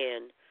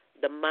understand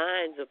the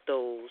minds of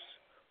those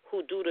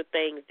who do the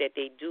things that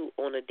they do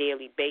on a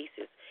daily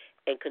basis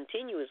and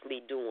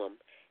continuously do them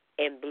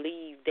and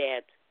believe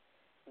that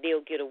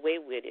they'll get away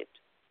with it,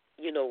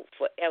 you know,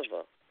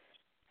 forever.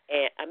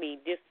 And, I mean,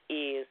 this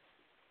is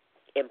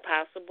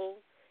impossible.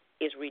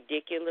 It's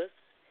ridiculous.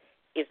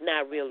 It's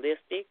not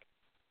realistic.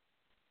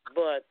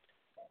 But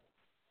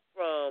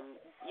from,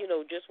 you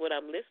know, just what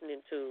I'm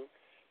listening to,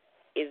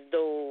 is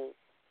though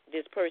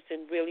this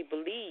person really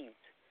believed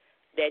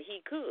that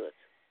he could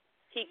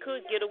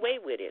get away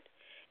with it.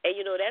 And,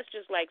 you know, that's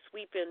just like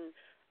sweeping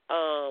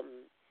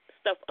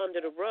stuff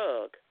under the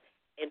rug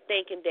and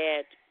thinking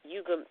that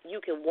you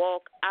can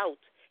walk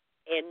out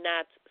and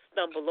not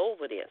stumble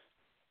over this.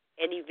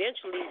 And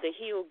eventually the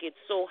hill gets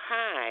so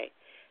high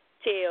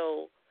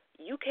till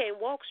you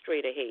can't walk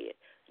straight ahead.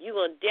 You're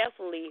going to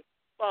definitely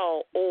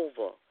fall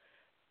over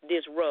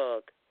this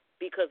rug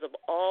because of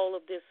all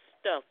of this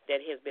stuff that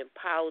has been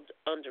piled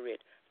under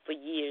it for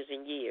years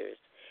and years.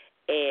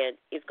 And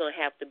it's going to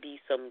have to be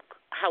some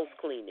house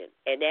cleaning.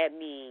 And that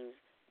means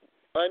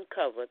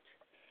uncovered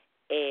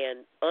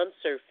and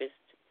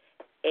unsurfaced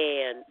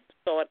and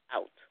sought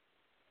out.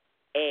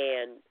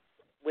 And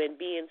when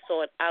being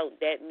sought out,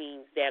 that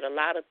means that a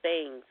lot of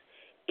things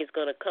is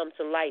going to come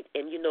to light.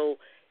 And, you know,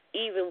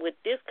 even with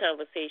this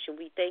conversation,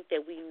 we think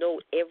that we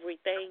know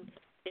everything.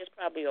 There's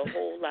probably a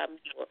whole lot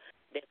more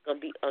that's going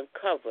to be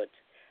uncovered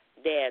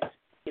that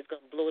is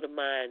going to blow the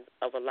mind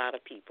of a lot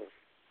of people.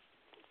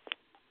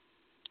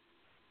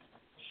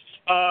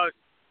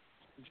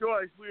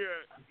 Joyce,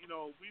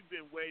 we've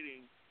been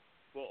waiting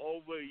for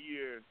over a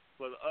year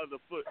for the other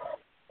foot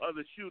of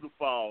the shoe to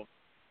fall.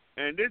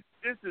 And this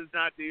is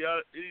not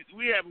the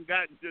we haven't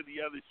gotten to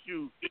the other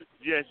shoe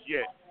just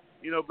yet.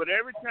 But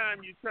every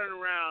time you turn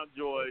around,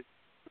 Joy,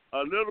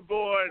 a little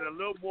boy and a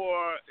little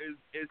more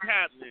is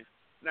happening.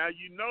 Now,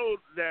 you know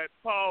that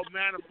Paul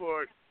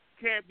Manafort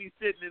can't be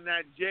sitting in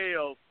that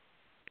jail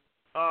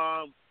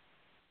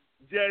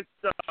just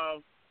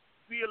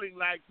feeling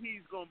like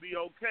he's going to be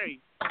okay.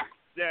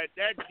 That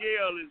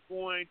jail is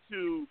going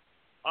to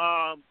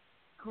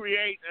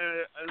create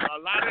a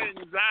lot of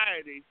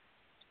anxiety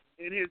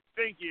in his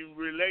thinking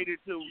related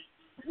to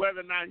whether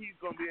or not he's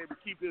going to be able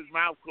to keep his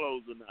mouth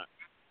closed or not.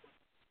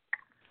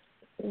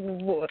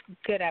 Well,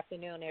 good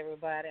afternoon,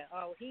 everybody.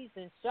 Oh, he's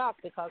in shock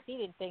because he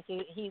didn't think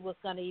he was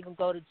going to even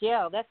go to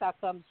jail. That's how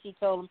come she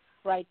told him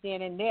right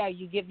then and there,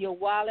 you give your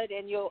wallet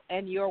and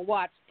your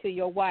watch to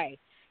your wife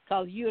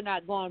because you're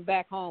not going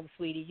back home,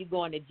 sweetie. You're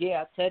going to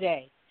jail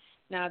today.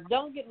 Now,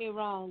 don't get me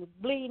wrong.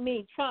 Believe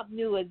me, Trump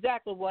knew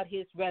exactly what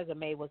his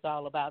resume was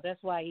all about.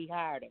 That's why he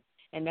hired him,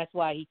 and that's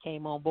why he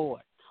came on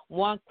board.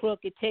 One crook,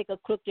 it take a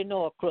crook to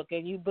know a crook,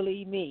 and you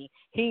believe me,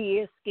 he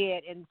is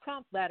scared, and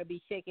Trump got to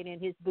be shaking in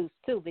his boots,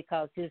 too,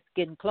 because it's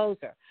getting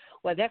closer.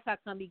 Well, that's how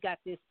come he got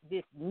this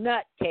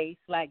nut case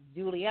like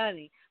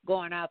Giuliani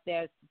going out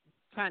there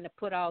trying to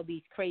put all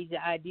these crazy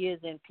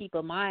ideas in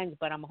people's minds,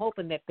 but I'm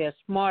hoping that they're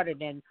smarter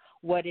than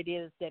what it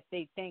is that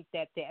they think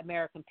that the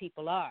American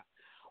people are.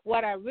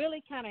 What I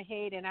really kind of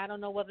hate, and I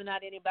don't know whether or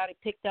not anybody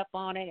picked up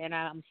on it, and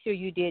I'm sure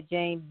you did,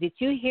 James, did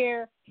you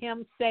hear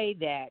him say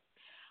that?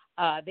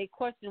 They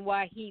questioned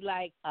why he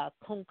liked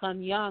Kung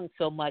Kun Young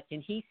so much,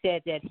 and he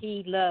said that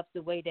he loves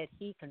the way that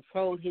he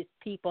controlled his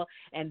people,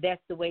 and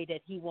that's the way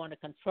that he want to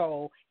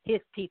control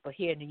his people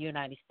here in the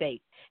United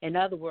States. In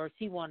other words,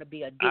 he want to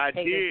be a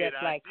dictator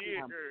just like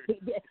him.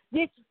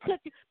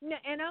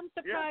 And I'm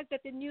surprised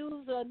that the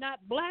news are not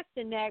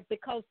blasting that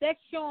because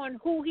that's showing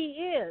who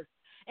he is,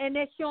 and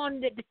that's showing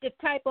the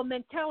type of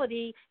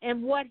mentality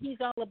and what he's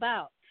all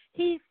about.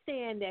 He's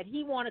saying that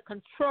he want to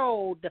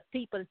control the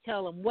people and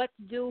tell them what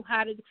to do,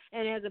 how to do,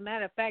 and as a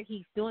matter of fact,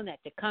 he's doing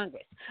that to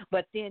Congress.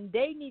 But then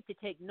they need to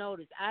take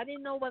notice. I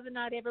didn't know whether or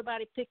not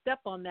everybody picked up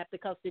on that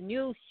because the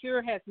news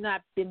sure has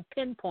not been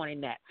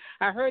pinpointing that.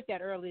 I heard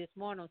that early this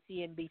morning on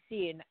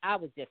CNBC, and I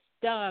was just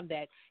stunned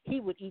that he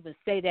would even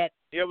say that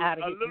out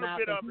of his mouth.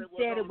 And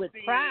he said it with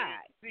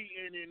pride.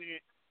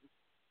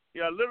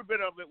 Yeah, a little bit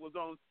of it was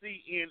on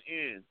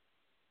CNN.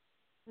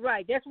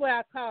 Right, that's where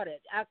I caught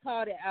it.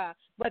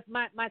 But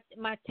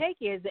my take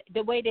is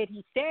the way that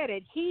he said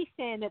it. He's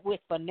saying it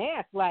with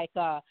finesse, like,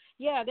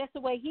 yeah, that's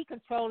the way he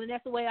controls, and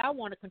that's the way I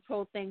want to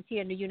control things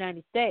here in the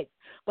United States.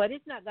 But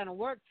it's not going to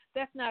work.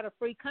 That's not a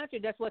free country.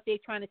 That's what they're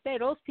trying to say.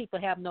 Those people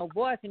have no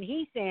voice, and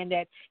he's saying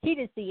that he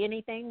didn't see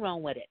anything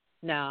wrong with it.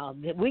 Now,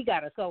 we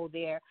got to go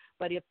there.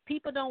 But if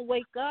people don't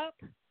wake up,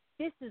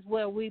 this is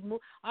where we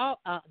move.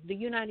 The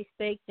United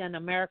States and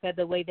America,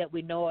 the way that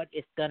we know it,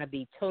 is going to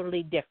be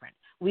totally different.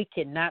 We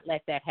cannot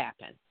let that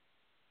happen.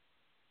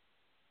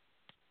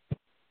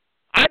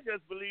 I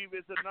just believe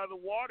it's another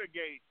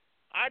Watergate.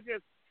 I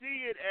just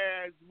see it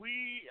as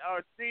we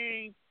are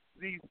seeing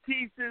these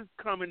pieces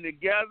coming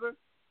together.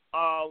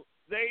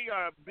 They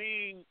are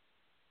being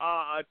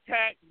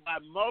attacked by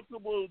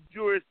multiple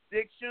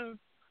jurisdictions.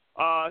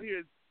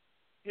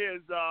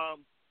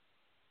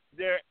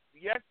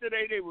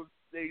 Yesterday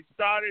they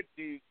started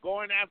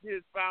going after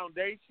his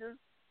foundation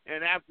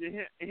and after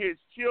his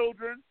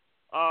children,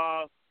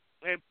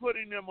 and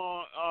putting them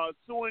on,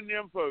 suing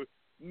them for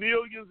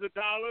millions of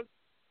dollars.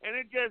 And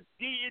it just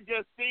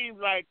seems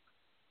like,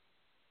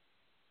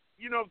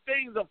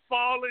 things are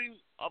falling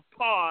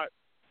apart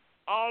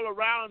all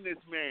around this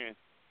man.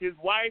 His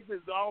wife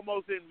is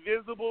almost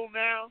invisible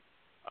now.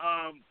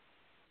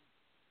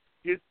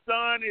 His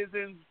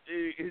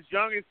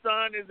youngest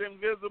son is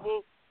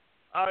invisible.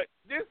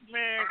 This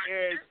man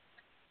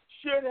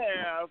should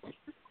have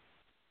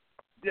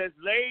just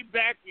laid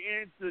back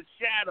into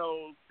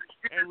shadows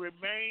and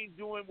remained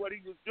doing what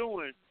he was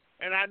doing.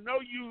 And I know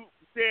you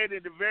said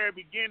in the very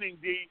beginning,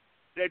 D,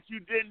 that you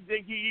didn't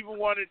think he even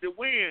wanted to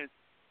win.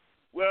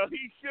 Well,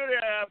 he should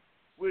have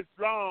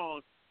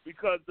withdrawn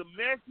because the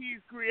mess he's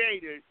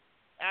created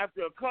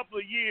after a couple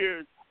of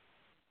years,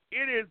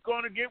 it is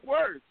going to get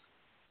worse.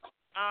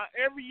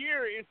 Every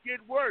year it's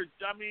getting worse.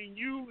 I mean,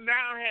 you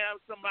now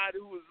have somebody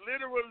who is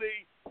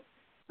literally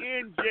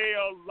in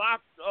jail,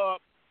 locked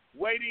up,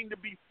 waiting to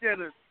be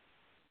sentenced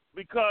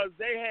because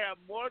they have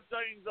more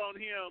things on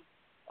him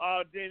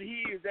than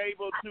he is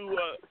able to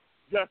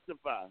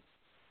justify.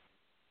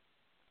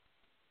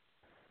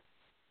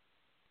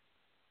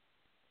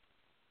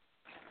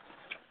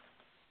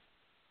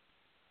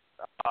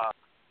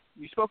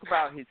 You spoke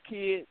about his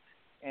kids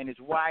and his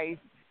wife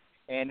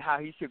and how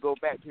he should go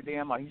back to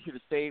them or he should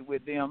have stayed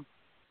with them.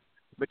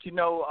 But when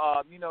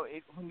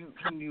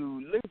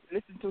you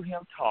listen to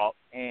him talk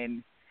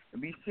and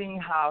we seen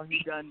how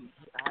he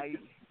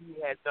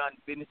has done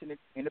business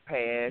in the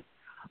past,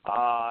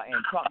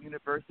 and Trump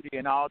University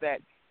and all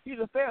that, he's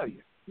a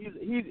failure.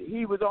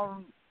 He was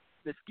on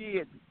the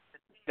skids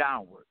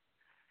downward.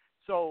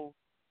 So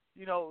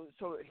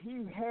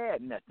he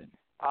had nothing.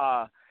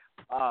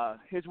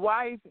 his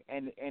wife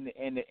and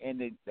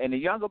the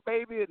younger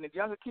baby and the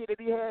younger kid that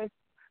he has,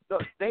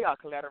 they are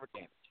collateral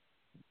damage.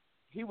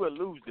 He will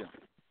lose them.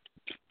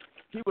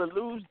 He will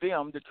lose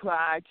them to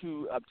try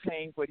to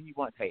obtain what he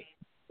once had.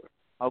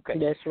 Okay,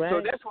 that's right.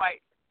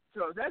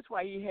 So that's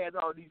why he has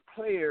all these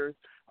players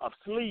of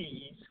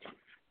sleeves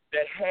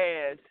that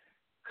has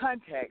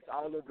contacts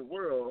all over the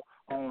world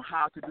on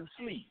how to do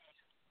sleeves.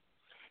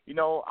 You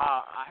know,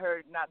 I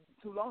heard not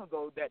too long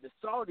ago that the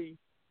Saudis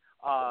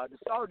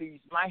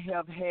might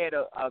have had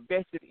a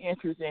vested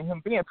interest in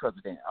him being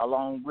president,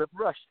 along with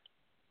Russia.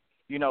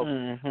 You know,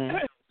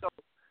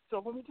 so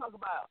when we talk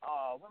about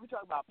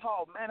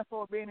Paul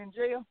Manafort being in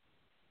jail,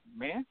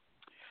 man,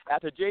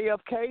 after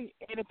JFK,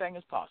 anything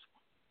is possible.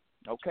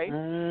 Okay,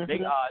 they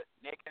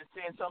can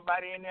send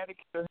somebody in there to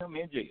kill him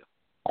in jail.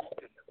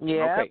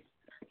 Yeah. Okay,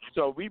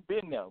 so we've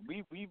been there.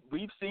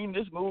 We've seen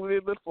this movie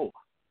before.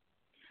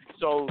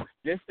 So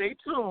just stay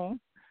tuned.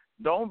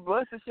 Don't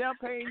bust the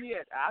champagne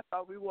yet. I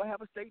thought we would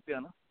have a steak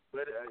dinner,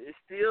 but it's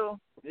still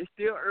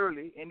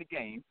early in the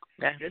game.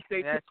 Just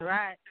stay tuned. That's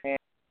right.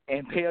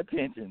 And pay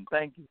attention.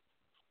 Thank you.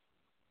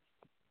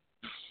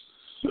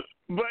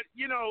 But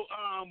you know,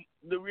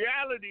 the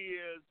reality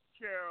is,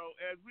 Cheryl,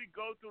 as we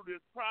go through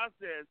this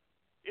process,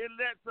 it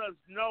lets us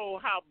know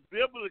how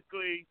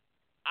biblically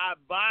our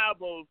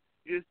Bible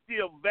is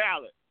still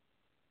valid.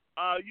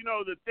 You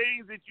know, the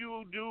things that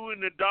you do in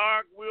the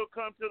dark will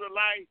come to the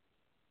light.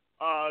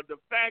 The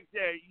fact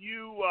that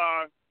you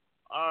are,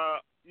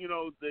 you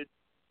know,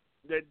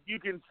 that you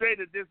can say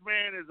that this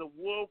man is a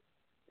wolf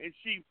in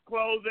sheep's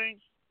clothing.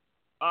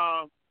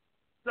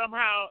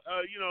 Somehow,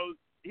 you know,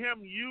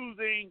 him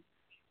using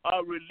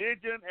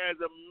religion as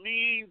a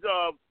means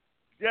of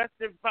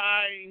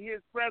justifying his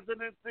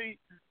presidency,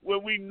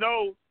 when we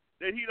know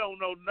that he don't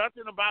know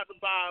nothing about the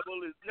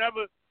Bible. It's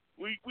never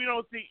we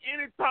don't see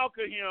any talk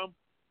of him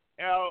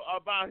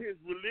about his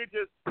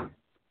religious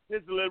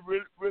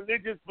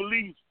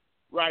beliefs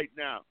right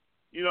now.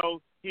 You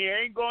know, he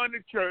ain't going to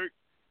church.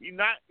 He's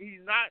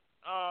not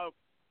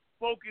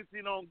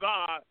focusing on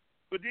God.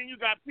 But then you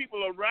got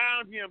people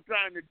around him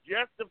trying to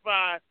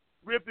justify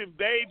ripping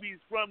babies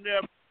from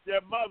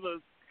their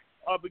mothers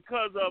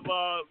because of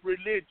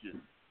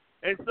religion.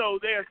 And so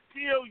they're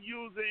still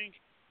using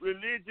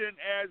religion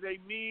as a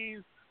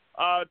means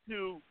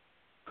to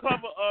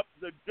cover up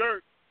the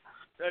dirt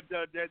that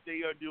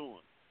they are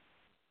doing.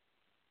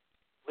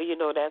 Well, you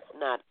know, that's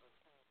not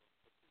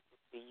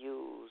to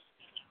use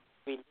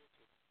religion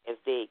as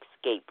they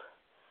escape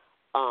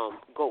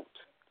goat,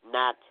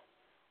 not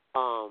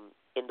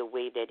in the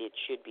way that it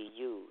should be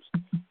used.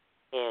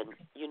 And,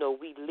 you know,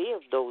 we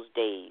live those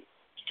days,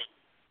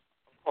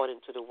 according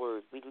to the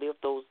word. We live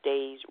those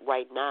days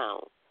right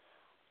now.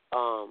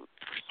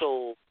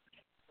 So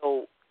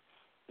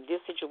this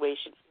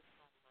situation,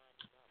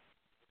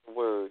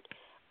 word,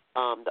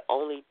 the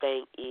only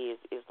thing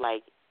is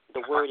like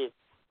the word is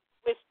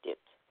twisted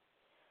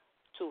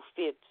to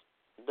fit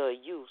the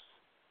use.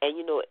 And,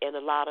 you know, and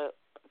a lot of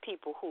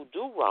people who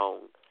do wrong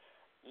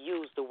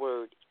use the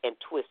word and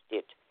twist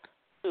it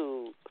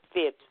to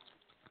fit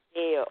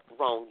their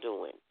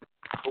wrongdoing.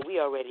 But we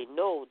already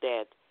know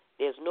that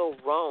there's no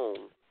wrong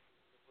in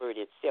the word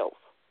itself.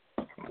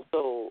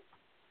 So,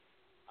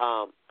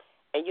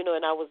 and, you know,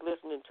 and I was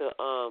listening to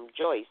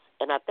Joyce,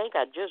 and I think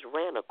I just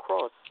ran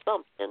across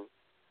something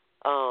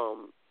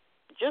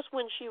just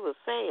when she was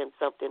saying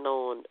something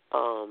on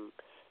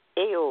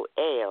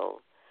AOL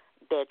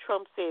that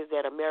Trump says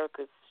that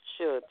America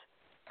should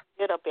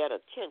get up at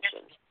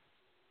attention.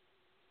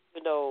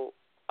 You know,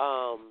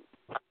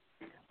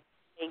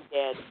 think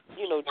that,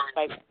 you know, just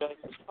like Joyce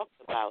was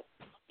talking about,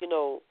 you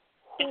know,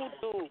 who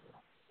do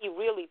he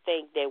really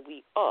think that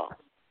we are?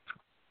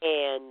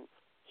 And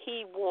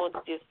he wants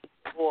this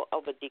more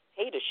of a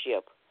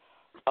dictatorship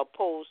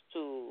opposed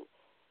to,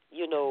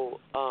 you know,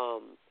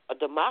 a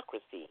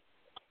democracy.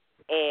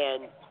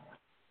 And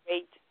the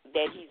rate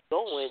that he's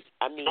going,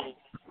 I mean,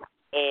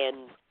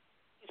 and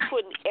he's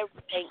putting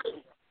everything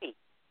in place.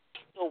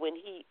 So when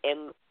he,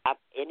 and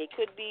it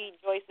could be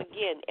Joyce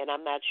again, and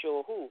I'm not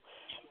sure who,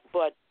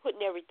 but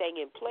putting everything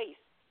in place.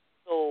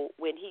 So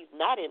when he's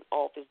not in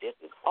office, this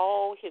is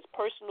all his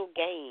personal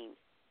gain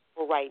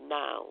for right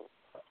now.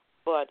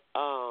 But,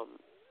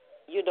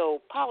 you know,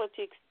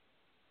 politics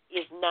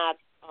is not,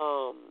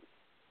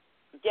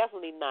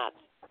 definitely not,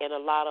 and a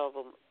lot of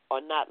them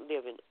are not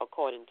living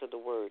according to the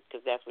word,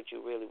 because that's what you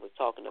really was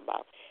talking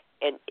about.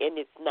 And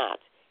it's not.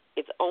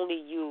 It's only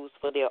used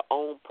for their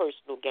own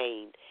personal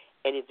gain,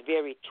 and it's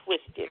very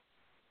twisted.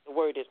 The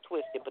word is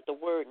twisted, but the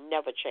word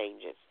never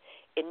changes.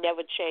 It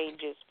never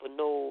changes for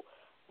no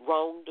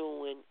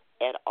wrongdoing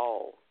at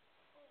all.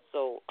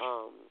 So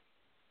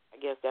I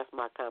guess that's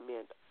my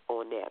comment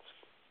on that.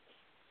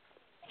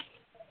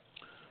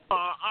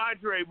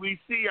 Andre, we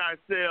see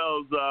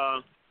ourselves,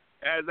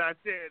 as I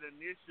said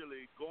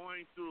initially,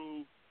 going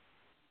through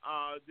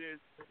this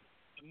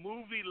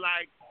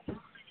movie-like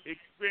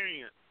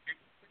experience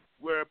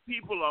where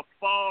people are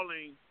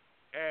falling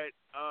at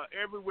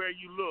everywhere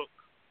you look.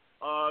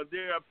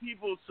 There are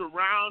people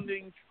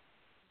surrounding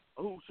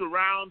who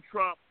surround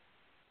Trump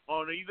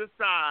on either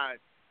side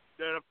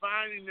that are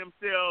finding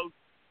themselves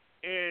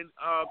in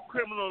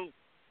criminal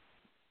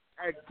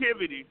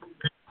activity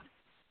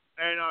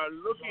and are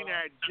looking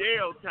at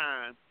jail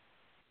time.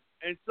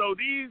 And so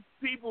these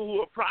people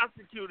who are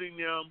prosecuting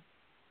them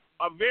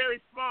are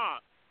very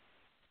smart.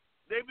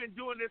 They've been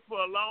doing this for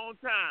a long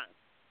time.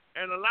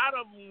 And a lot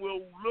of them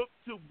will look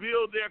to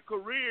build their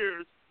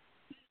careers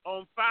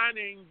on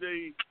finding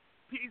the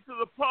piece of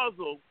the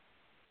puzzle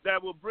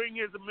that will bring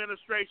his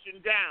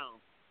administration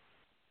down.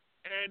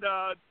 And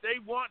they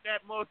want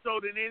that more so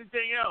than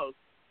anything else.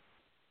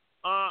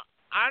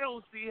 I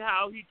don't see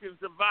how he can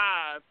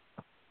survive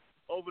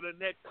over the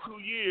next 2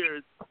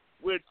 years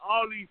with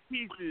all these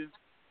pieces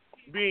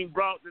being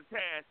brought to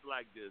task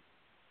like this.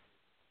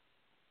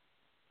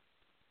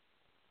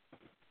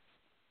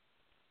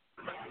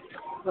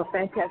 Well,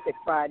 fantastic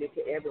Friday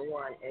to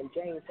everyone. And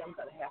James, I'm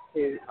going to have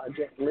to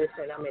just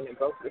listen. I'm in the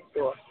grocery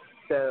store,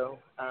 so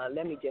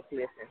let me just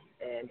listen.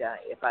 And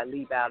if I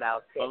leave out,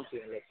 I'll text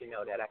you and let you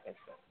know that I can.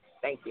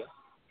 Thank you.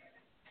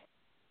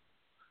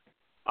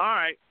 All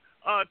right.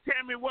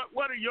 Tammy,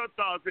 what are your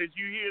thoughts as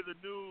you hear the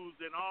news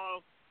and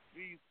all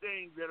these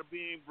things that are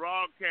being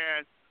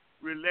broadcast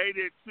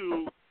related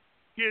to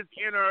his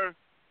inner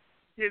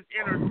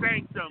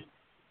sanctum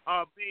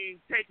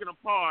being taken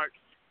apart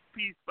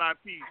piece by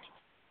piece?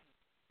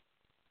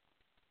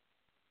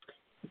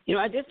 You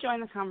know, I just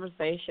joined the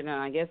conversation,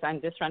 and I guess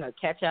I'm just trying to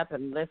catch up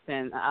and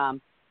listen.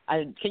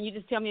 Can you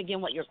just tell me again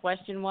what your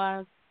question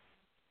was?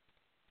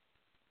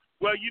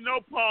 Well, you know,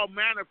 Paul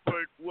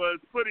Manafort was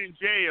put in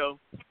jail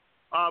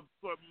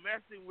for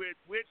messing with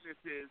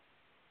witnesses,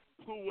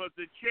 who was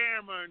the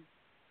chairman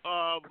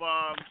of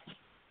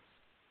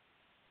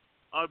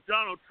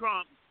Donald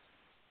Trump's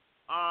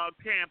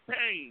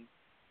campaign.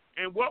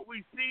 And what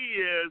we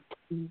see is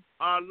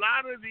a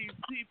lot of these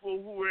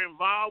people who were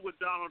involved with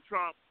Donald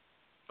Trump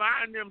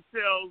find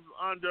themselves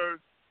under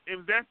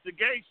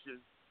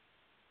investigation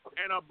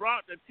and are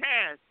brought to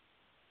task.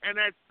 And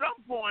at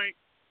some point,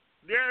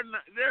 there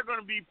are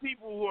going to be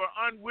people who are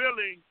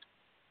unwilling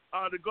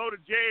to go to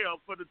jail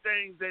for the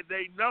things that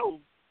they know,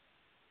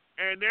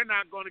 and they're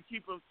not going to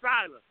keep them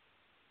silent.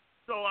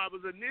 So I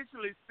was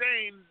initially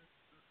saying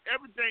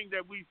everything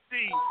that we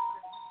see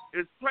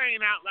is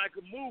playing out like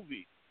a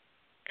movie,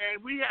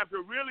 and we have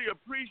to really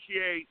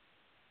appreciate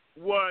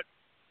what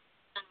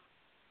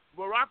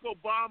Barack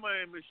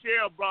Obama and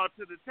Michelle brought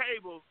to the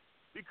table,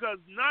 because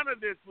none of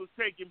this was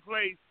taking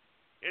place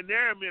in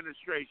their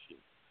administration.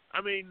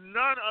 I mean,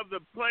 none of the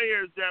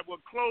players that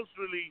were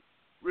closely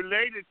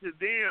related to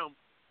them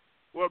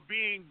were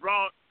being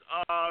brought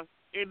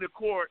into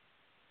court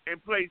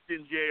and placed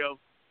in jail.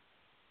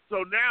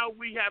 So now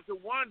we have to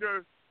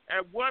wonder,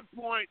 at what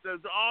point does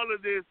all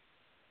of this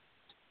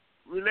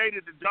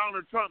related to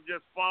Donald Trump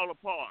just fall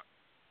apart?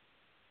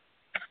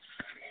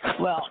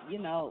 Well, you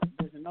know,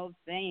 there's an old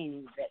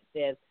saying that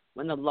says,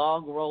 when the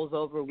log rolls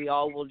over, we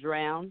all will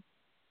drown.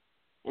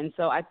 And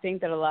so I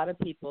think that a lot of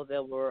people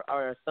that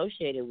are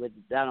associated with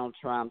Donald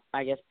Trump,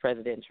 I guess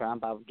President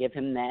Trump, I'll give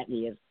him that.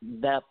 He is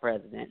the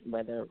president,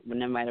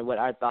 no matter what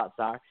our thoughts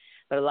are.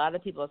 But a lot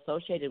of people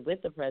associated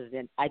with the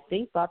president, I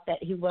think, thought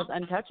that he was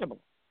untouchable.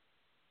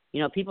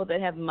 You know, people that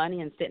have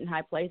money and sit in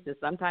high places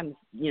sometimes,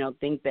 you know,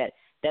 think that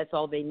that's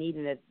all they need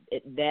and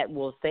that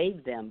will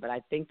save them. But I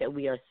think that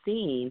we are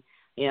seeing,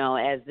 you know,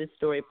 as this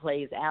story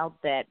plays out,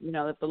 that, you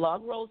know, if the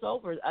log rolls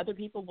over, other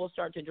people will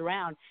start to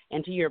drown.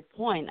 And to your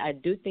point, I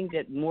do think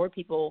that more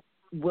people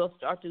will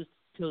start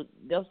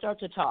they'll start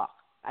to talk.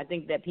 I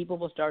think that people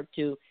will start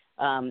to,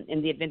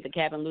 in the event the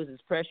cabin loses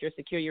pressure,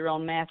 secure your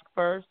own mask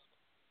first.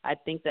 I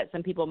think that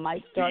some people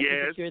might start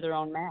to secure their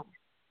own mask.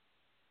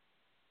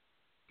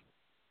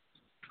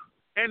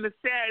 And the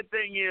sad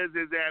thing is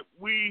that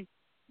we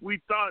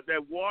thought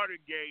that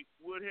Watergate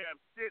would have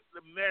sent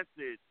the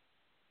message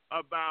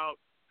about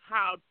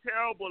how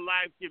terrible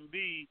life can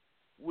be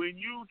when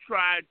you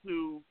try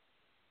to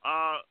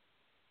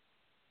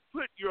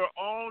put your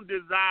own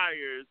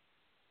desires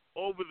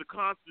over the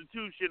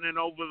Constitution and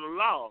over the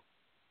law.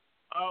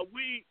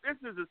 This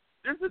is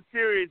a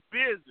serious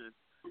business,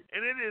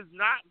 and it is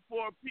not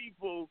for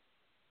people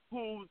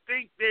who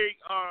think they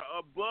are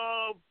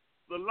above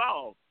the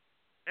law.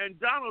 And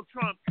Donald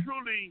Trump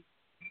truly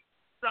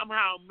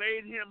somehow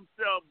made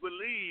himself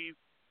believe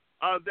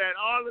that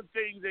all the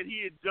things that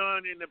he had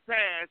done in the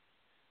past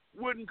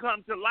wouldn't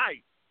come to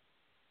light.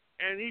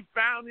 And he's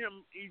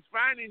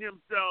finding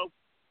himself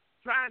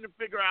trying to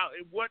figure out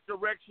in what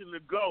direction to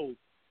go.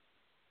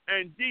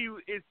 And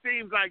it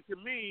seems like to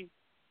me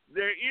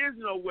there is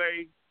no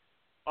way,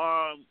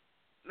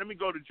 let me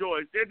go to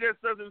Joyce, there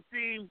just doesn't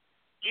seem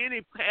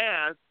any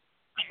path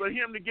for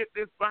him to get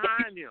this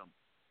behind him.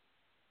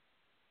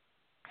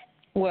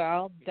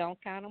 Well,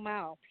 don't count him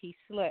out. He's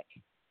slick.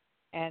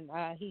 And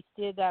he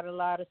still got a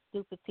lot of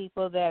stupid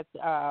people that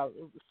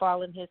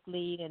follow in his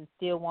lead and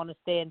still want to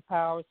stay in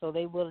power, so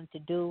they're willing to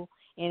do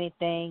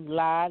anything,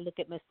 lie. Look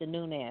at Mr.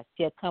 Nunes.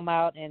 He'll come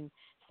out and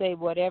say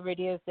whatever it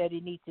is that he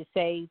needs to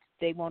say.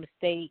 They want to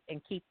stay and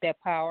keep their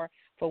power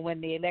for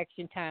when the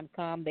election time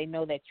comes. They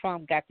know that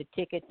Trump got the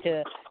ticket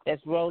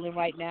that's rolling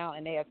right now,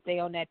 and they'll stay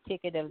on that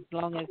ticket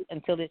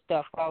until it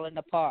starts falling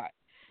apart.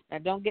 Now,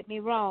 don't get me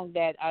wrong,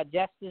 that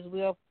justice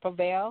will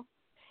prevail,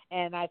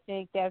 and I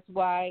think that's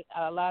why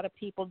a lot of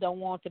people don't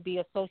want to be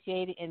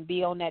associated and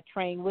be on that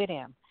train with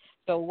him.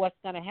 So what's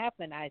going to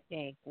happen, I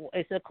think,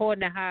 is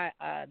according to how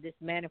this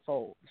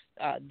Manifold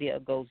deal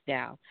goes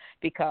down,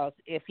 because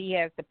if he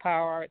has the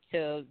power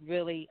to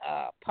really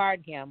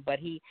pardon him, but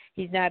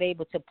he's not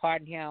able to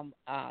pardon him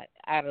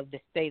out of the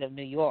state of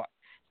New York.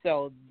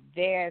 So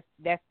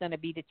that's going to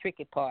be the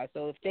tricky part.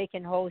 So if they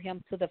can hold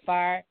him to the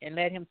fire and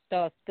let him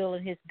start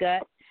spilling his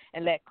gut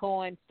and let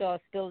Cohen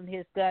start spilling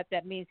his gut,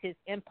 that means his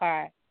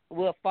empire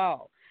will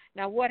fall.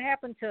 Now, what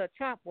happened to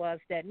Trump was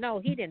that, no,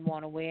 he didn't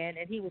want to win,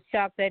 and he was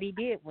shocked that he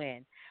did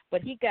win.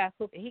 But he got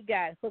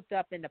hooked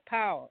up in the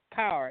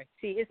power.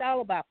 See, it's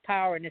all about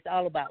power, and it's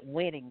all about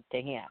winning to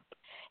him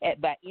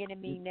by any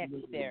means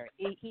necessary.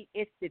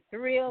 It's the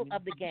thrill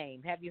of the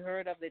game. Have you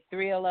heard of the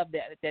thrill of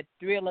the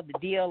thrill of the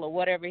deal, or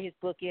whatever his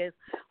book is?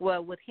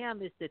 Well, with him,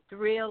 it's the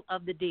thrill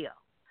of the deal.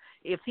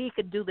 If he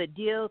could do the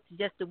deal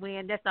just to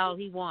win, that's all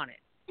he wanted.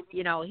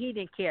 You know, he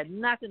didn't care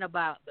nothing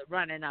about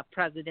running a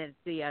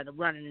presidency or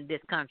running in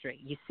this country,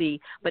 you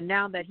see. But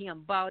now that he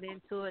bought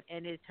into it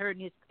and it's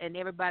hurting and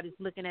everybody's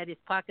looking at his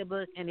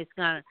pocketbook, and it's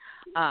going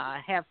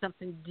to have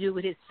something to do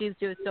with his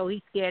future, so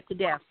he's scared to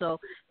death. So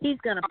he's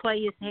going to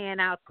play his hand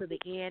out to the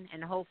end,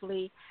 and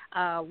hopefully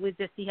we'll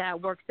just see how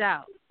it works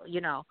out, you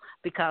know,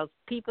 because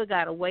people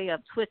got a way of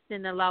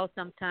twisting the law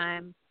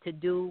sometimes to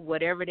do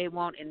whatever they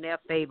want in their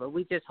favor.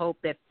 We just hope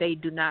that they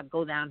do not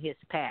go down his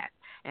path.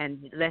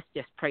 And let's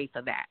just pray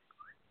for that.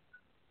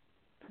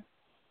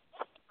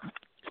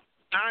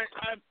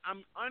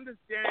 I'm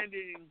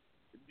understanding,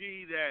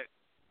 Dee, that,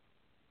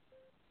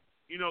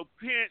 you know,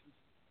 Pence,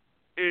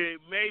 it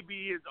may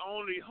be his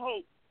only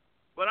hope,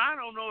 but I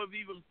don't know if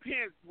even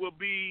Pence will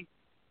be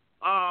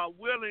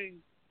willing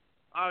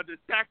to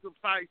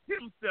sacrifice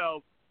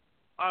himself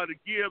to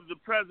give the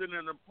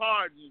president a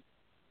pardon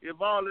if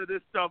all of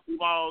this stuff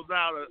falls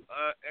out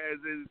as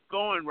it's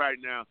going right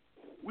now.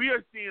 We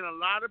are seeing a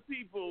lot of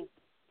people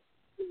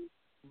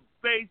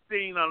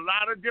facing a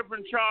lot of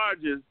different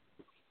charges,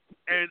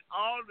 and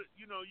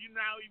you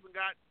now even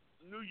got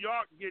New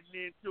York getting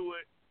into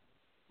it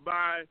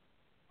by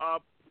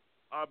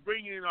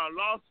bringing a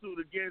lawsuit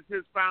against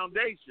his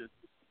foundation,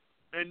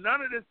 and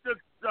none of this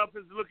stuff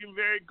is looking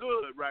very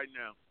good right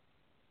now.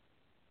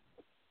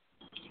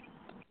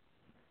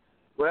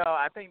 Well,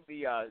 I think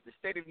the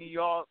state of New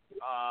York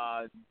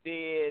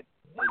did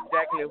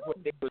exactly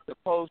what they were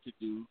supposed to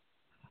do.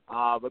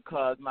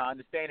 Because my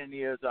understanding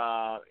is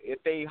if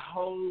they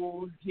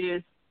hold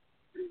his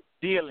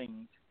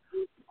dealings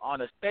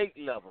on a state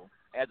level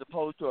as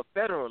opposed to a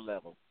federal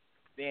level,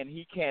 then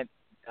he can't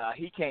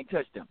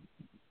touch them.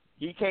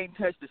 He can't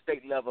touch the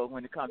state level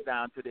when it comes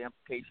down to the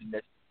implication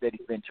that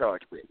he's been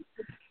charged with.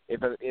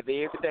 If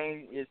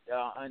everything is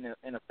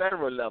in a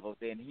federal level,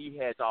 then he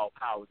has all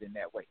powers in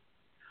that way.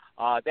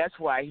 That's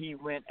why he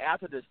went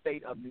after the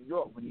state of New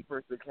York when he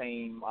first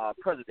became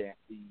president.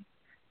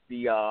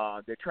 The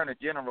Attorney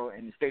General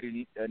in the state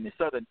in the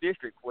Southern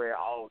District, where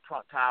all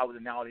Trump Towers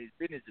and all his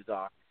businesses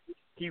are,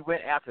 he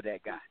went after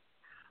that guy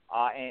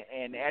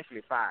and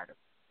actually fired him.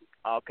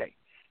 Okay,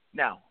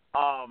 now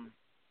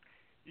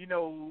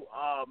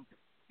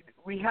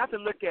we have to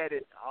look at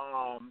it.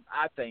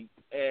 I think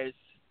as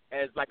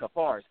like a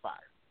forest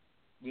fire.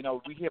 You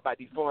know, we hear about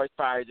these forest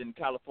fires in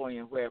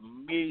California where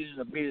millions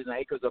and millions of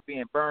acres are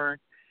being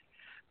burned.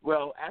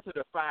 Well, after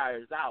the fire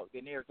is out,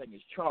 then everything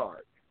is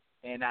charred.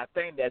 And I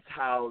think that's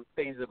how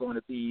things are going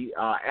to be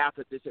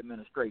after this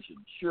administration.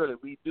 Surely,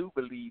 we do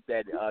believe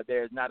that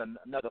there's not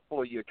another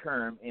 4-year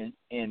term in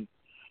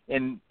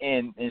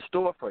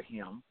store for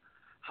him.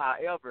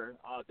 However,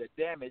 the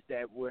damage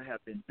that will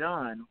have been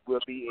done will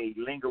be a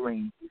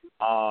lingering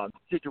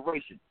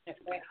situation.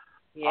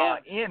 Yeah.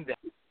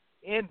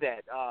 In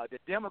that, the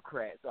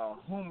Democrats or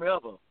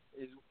whomever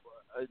is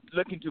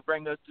looking to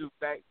bring us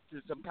back to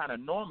some kind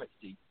of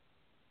normalcy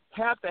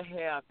have to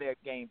have their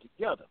game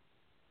together.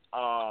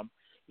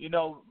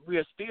 We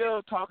are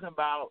still talking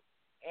about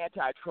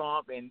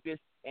anti-Trump and this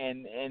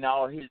and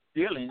all his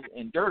dealings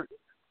in dirt,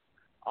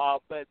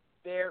 but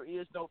there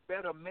is no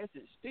better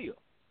message still,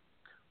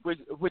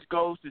 which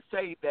goes to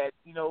say that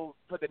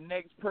for the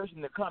next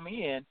person to come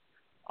in,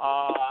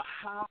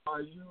 how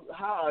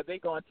are they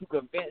going to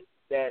convince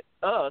that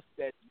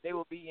they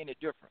will be any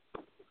different?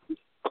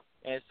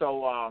 And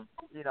so I'm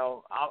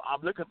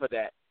looking for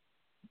that,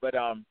 but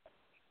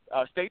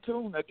stay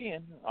tuned.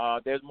 Again,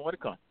 there's more to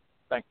come.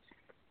 Thanks.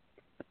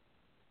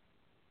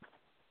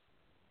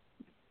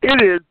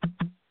 It is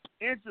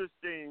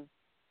interesting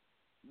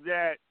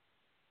that,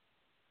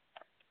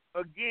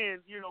 again,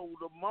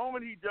 the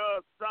moment he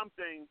does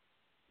something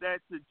that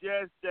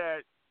suggests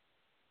that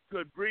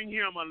could bring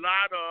him a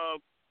lot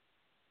of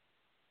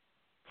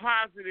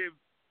positive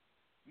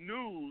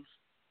news,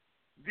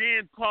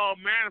 then Paul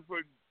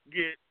Manafort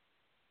gets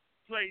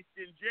placed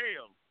in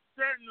jail.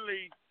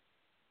 Certainly,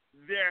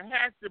 there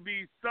has to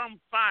be some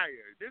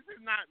fire. This is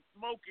not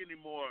smoke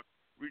anymore,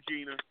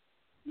 Regina.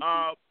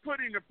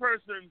 Putting a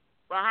person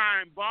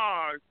behind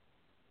bars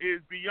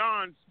is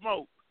beyond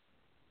smoke.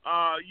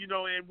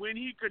 And when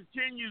he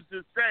continues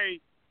to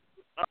say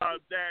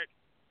that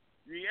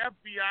the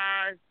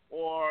FBI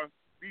or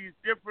these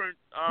different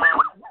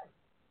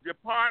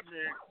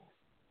departments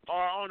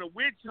are on a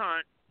witch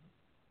hunt,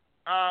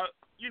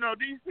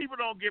 these people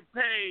don't get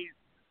paid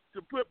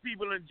to put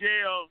people in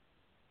jail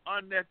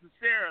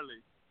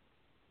unnecessarily.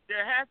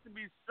 There has to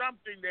be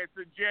something that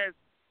suggests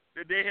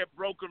that they have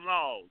broken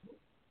laws.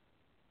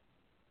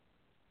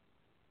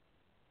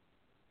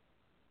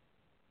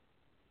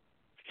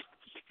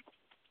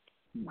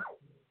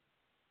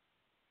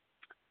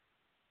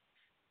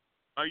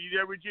 Are you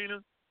there,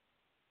 Regina?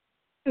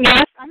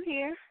 Yes, I'm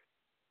here.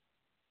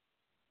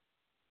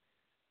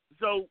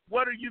 So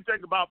what do you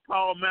think about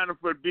Paul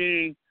Manafort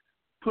being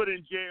put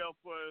in jail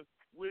for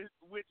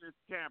witness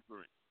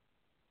tampering?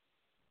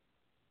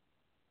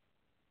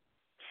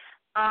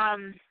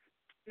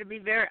 To be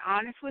very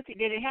honest with you,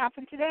 did it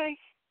happen today?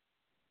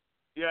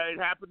 Yeah, it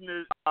happened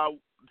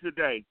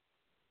today.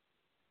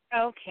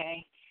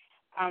 Okay.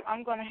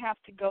 I'm going to have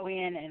to go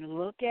in and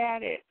look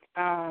at it.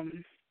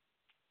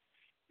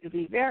 To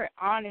be very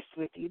honest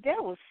with you,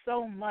 there was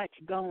so much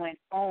going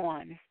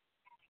on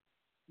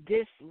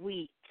this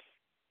week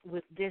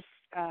with this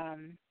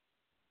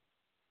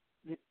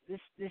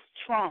this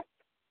Trump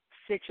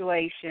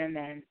situation,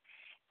 and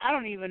I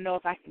don't even know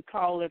if I can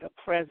call it a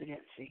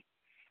presidency,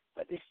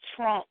 but this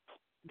Trump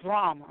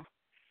drama,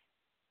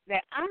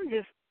 that I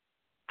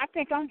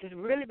think I'm just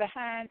really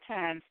behind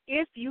times.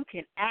 If you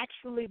can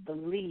actually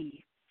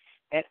believe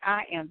that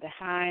I am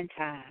behind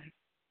times.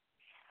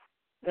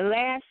 The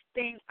last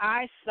thing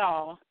I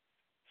saw,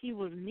 he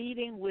was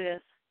meeting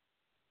with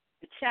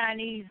the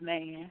Chinese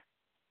man,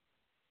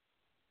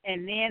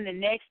 and then the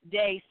next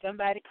day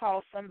somebody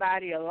called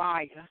somebody a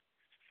liar,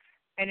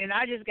 and then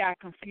I just got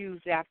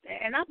confused after.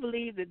 And I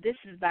believe that this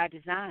is by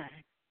design.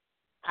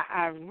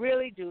 I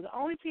really do. The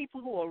only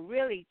people who are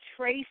really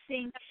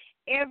tracing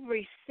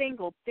every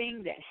single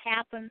thing that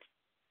happens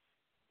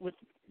with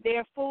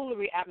their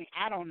foolery,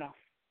 I don't know.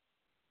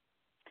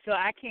 So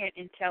I can't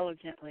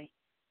intelligently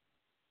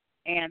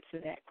answer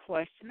that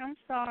question. I'm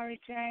sorry,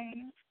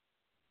 James.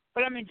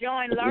 But I'm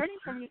enjoying learning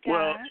from you guys.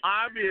 Well,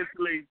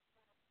 obviously,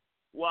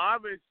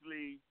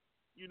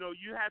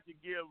 you have to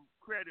give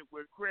credit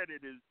where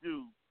credit is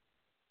due.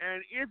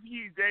 And if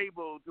he's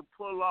able to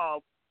pull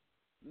off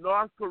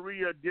North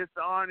Korea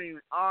disarming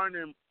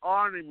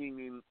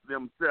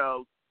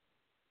themselves,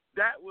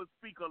 that would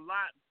speak a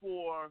lot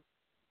for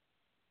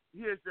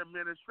his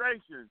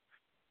administration.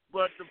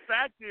 But the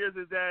fact is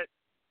that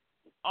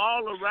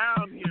all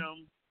around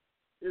him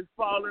is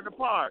falling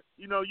apart.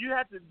 You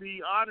have to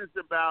be honest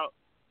about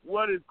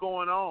what is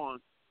going on.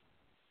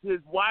 His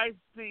wife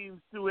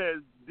seems to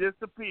have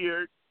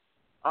disappeared.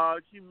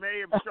 She may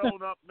have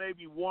shown up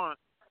maybe once.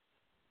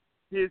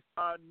 His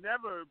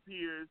never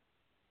appears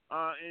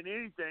in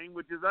anything,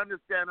 which is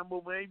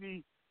understandable.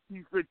 Maybe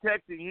he's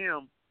protecting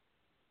him.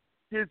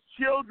 His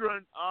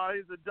children,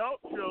 his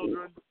adult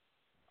children,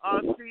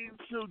 seem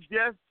to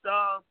just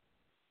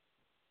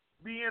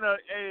be in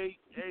a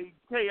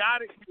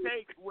chaotic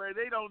state where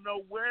they don't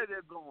know where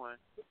they're going.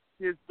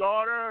 His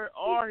daughter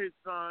or his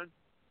son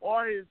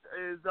or his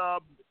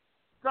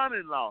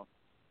son-in-law.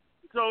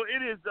 So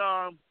it is,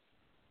 I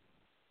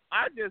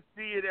just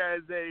see it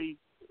as a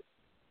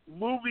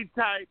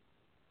movie-type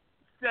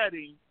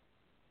setting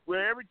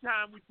where every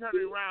time we turn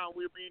around,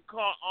 we're being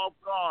caught off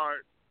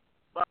guard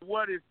by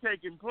what is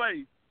taking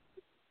place.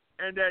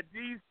 And that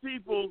these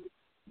people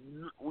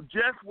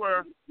just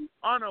were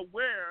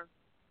unaware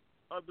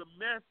of the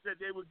mess that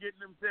they were getting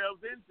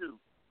themselves into.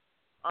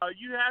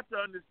 You have to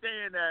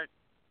understand that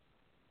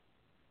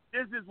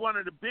this is one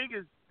of the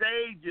biggest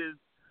stages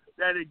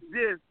that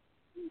exists,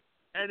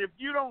 and if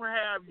you don't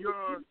have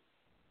your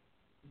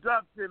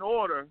ducks in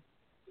order,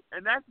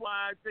 and that's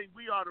why I think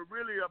we ought to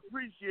really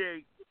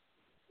appreciate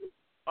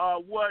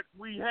what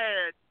we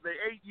had, the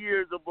 8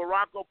 years of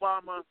Barack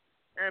Obama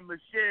and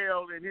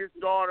Michelle and his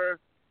daughter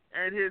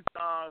and his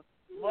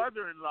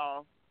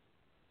mother-in-law,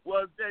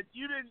 was that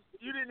you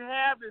didn't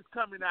have this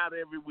coming out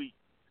every week.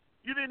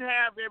 You didn't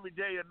have every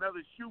day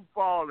another shoe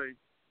falling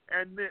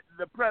and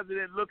the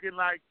president looking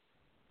like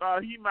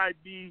he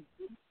might be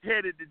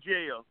headed to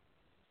jail.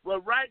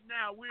 But right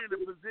now we're in a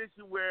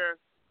position where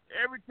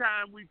every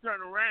time we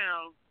turn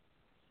around,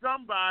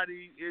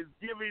 somebody is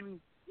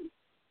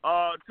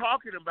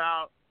talking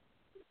about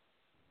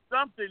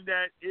something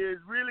that is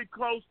really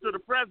close to the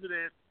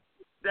president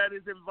that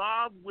is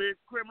involved with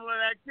criminal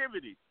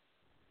activity.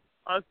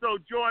 So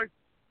Joyce,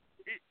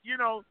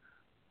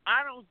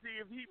 I don't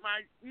see if he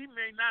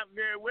may not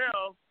very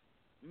well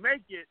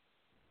make it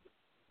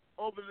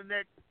over the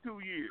next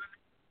 2 years.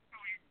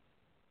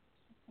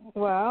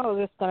 Well,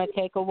 it's going to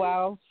take a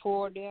while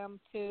for them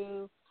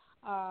to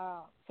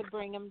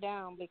bring him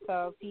down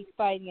because he's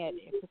fighting it.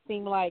 It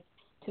seems like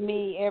to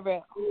me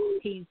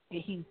he's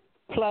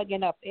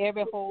plugging up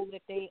every hole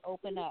that they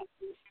open up.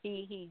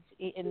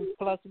 And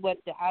plus what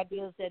the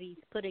ideas that he's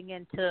putting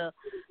into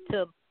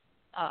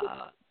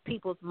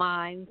people's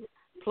minds.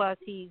 Plus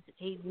he's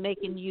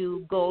making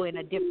you go in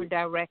a different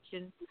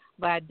direction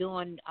by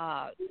doing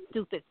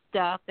stupid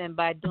stuff and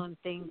by doing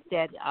things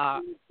that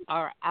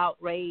are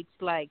outraged,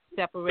 like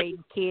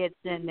separating kids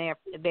and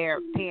their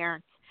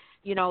parents.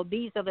 You know,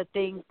 these are the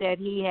things that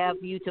he have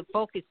you to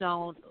focus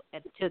on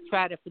to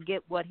try to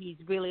forget what he's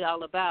really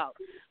all about.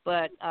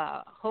 But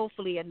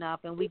hopefully enough,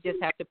 and we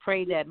just have to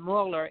pray that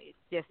Mueller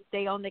just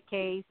stay on the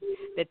case,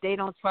 that they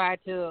don't try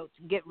to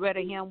get rid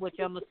of him, which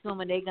I'm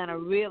assuming they're going to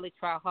really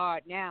try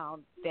hard now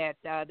that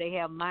they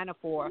have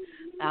Manafort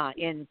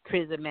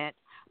imprisonment.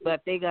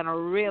 But they're going to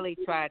really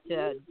try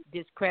to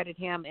discredit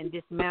him and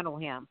dismantle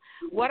him.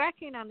 What I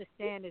can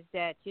understand is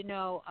that, you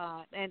know,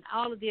 and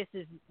all of this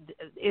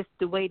is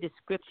the way the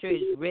scripture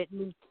is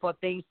written for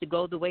things to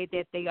go the way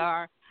that they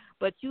are.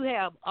 But you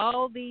have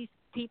all these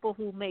people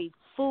who made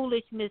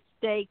foolish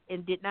mistakes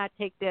and did not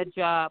take their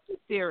job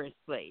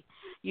seriously.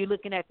 You're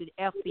looking at the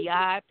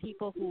FBI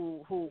people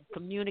who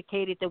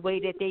communicated the way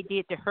that they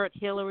did to hurt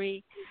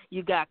Hillary.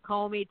 You got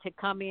Comey to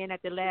come in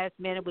at the last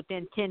minute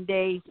within 10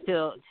 days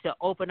to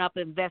open up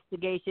an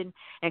investigation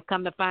and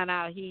come to find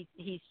out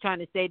he's trying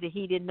to say that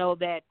he didn't know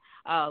that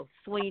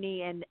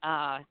Sweeney and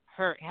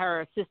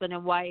her assistant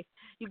and wife.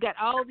 You got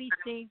all these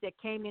things that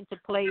came into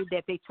play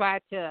that they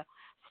tried to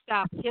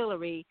stop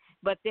Hillary,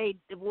 but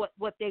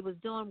what they was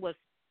doing was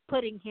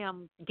giving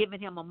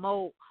him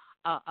a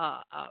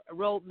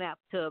roadmap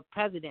to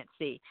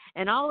presidency.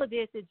 And all of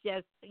this is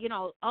just, you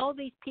know, all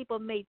these people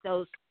made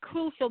those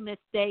crucial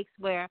mistakes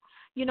where,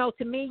 you know,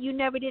 to me, you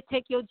never did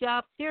take your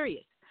job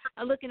serious.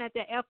 I'm looking at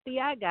the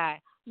FBI guy.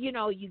 You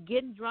know, you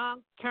getting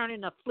drunk,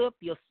 turning a flip,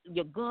 your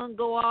gun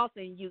go off,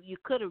 and you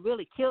could have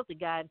really killed the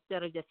guy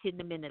instead of just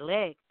hitting him in the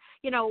leg.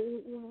 You know,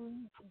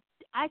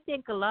 I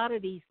think a lot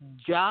of these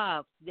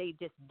jobs, they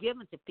just give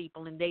them to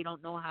people and they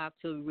don't know how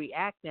to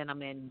react in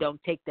them and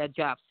don't take their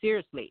job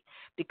seriously.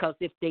 Because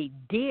if they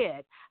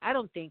did, I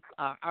don't think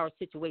our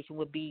situation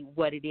would be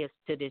what it is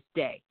to this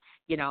day.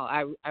 You know,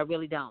 I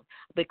really don't.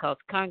 Because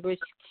Congress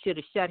should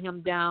have shut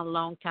him down a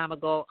long time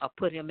ago or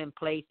put him in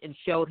place and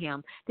showed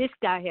him this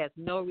guy has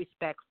no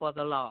respect for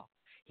the law.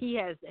 He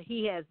has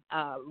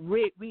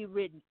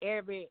rewritten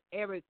every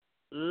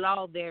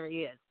law there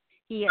is.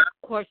 He has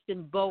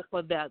questioned both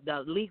of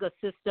the legal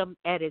system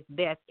at its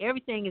best.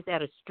 Everything is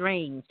at a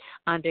strain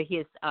under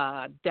his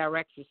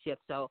directorship.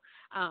 So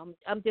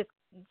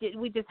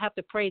we just have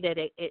to pray that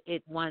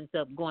it winds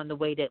up going the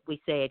way that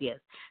we say it is.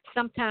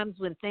 Sometimes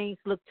when things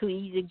look too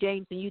easy,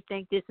 James, and you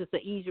think this is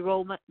an easy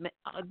road,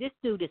 this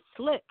dude is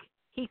slick.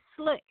 He's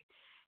slick.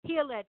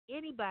 He'll let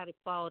anybody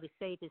fall to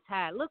save his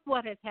hide. Look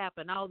what has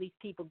happened. All these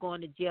people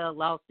going to jail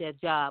lost their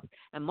jobs,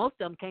 and most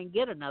of them can't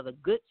get another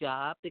good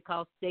job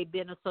because they've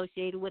been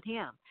associated with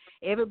him.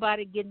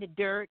 Everybody getting the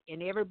dirt,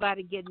 and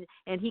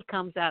and he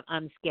comes out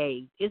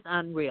unscathed. It's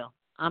unreal,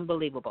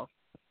 unbelievable.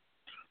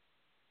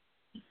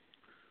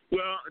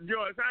 Well,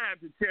 Joyce, I have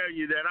to tell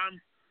you that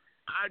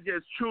I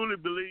just truly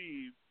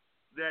believe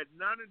that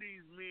none of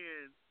these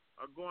men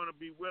are going to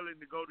be willing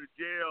to go to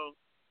jail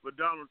for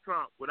Donald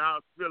Trump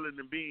without spilling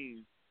the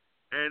beans.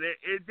 And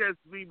it just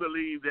me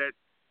believe that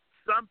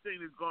something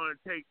is going to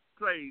take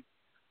place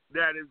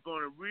that is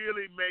going to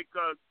really make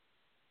us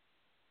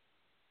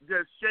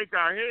just shake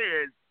our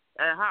heads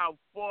at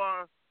how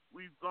far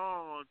we've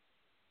gone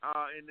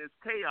in this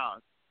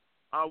chaos.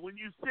 When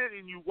you sit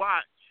and you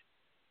watch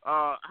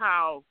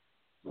how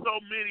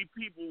so many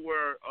people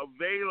were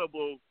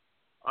available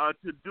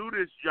to do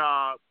this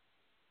job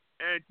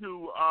and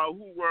to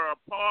who were a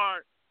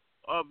part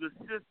of the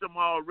system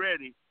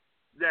already,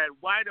 that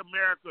white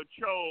America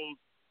chose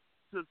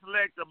to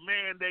select a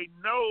man they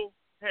know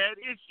had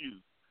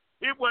issues.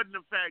 It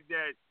wasn't the fact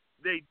that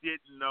they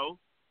didn't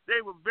know. They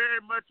were very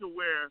much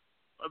aware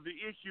of the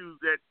issues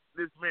that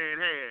this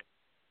man had.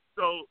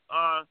 So,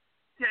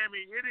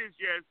 Tammy, it is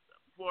just,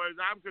 as far as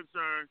I'm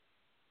concerned,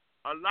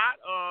 a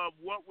lot of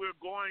what we're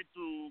going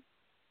through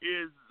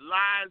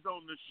lies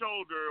on the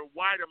shoulder of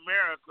white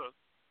America,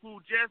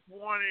 who just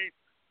wanted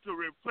to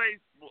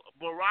replace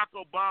Barack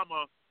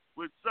Obama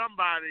with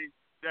somebody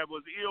that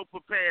was ill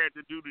prepared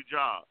to do the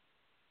job.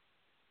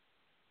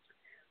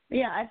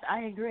 Yeah,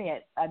 I agree.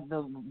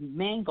 The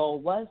main goal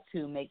was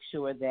to make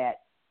sure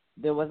that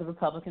there was a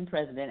Republican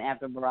president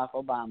after Barack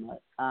Obama.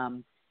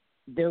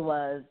 There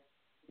was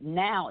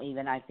now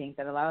even, I think,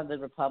 that a lot of the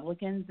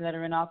Republicans that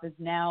are in office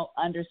now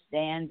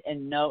understand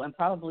and know and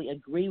probably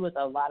agree with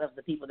a lot of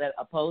the people that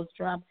oppose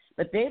Trump,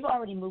 but they've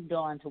already moved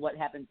on to what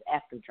happens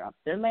after Trump.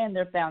 They're laying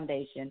their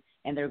foundation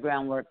and their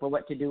groundwork for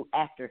what to do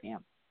after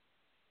him.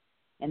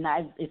 And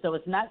so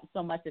it's not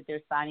so much that they're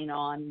signing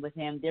on with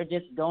him. They're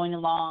just going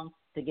along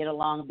to get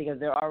along because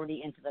they're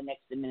already into the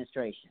next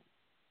administration.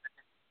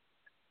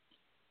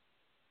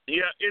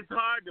 Yeah, it's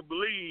hard to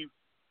believe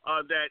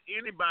that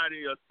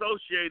anybody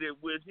associated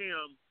with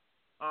him,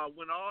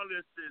 when all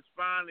this is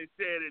finally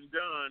said and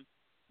done,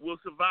 will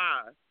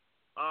survive.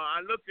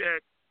 I looked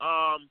at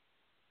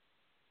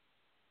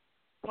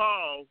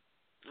Paul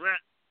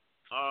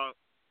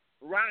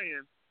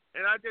Ryan,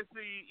 and I just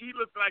see he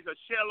looked like a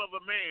shell of a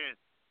man.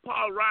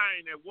 Paul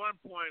Ryan at one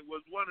point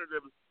was one of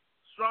the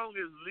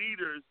strongest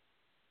leaders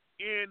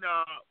in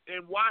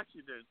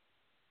Washington,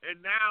 and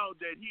now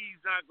that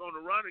he's not going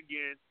to run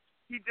again,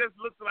 he just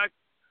looks like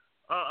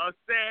a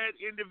sad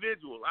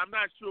individual. I'm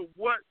not sure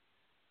what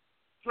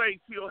place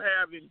he'll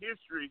have in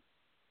history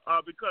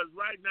because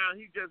right now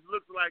he just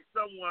looks like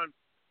someone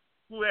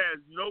who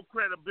has no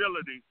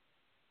credibility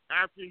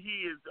after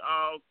he has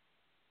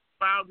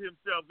found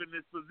himself in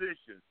this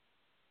position.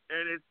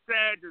 And it's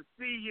sad to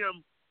see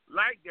him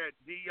like that,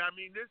 D. I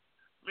mean, this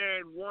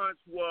man once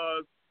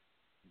was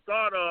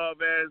thought of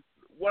as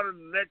one of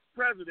the next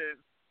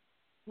presidents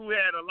who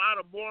had a lot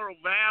of moral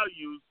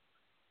values,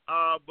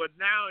 but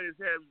now it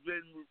has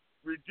been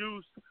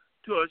reduced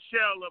to a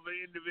shell of an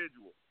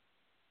individual.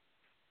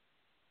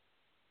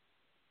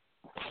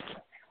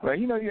 Well,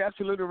 you're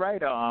absolutely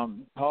right.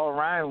 Paul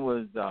Ryan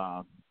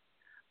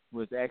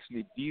was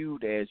actually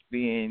viewed as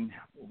being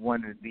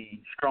one of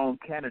the strong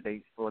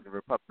candidates for the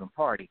Republican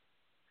Party,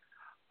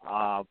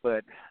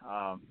 but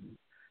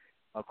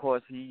of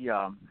course he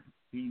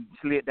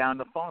slid down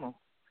the funnel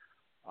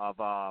of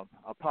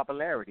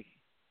popularity,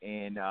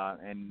 and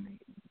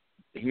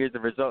here's the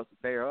results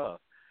thereof.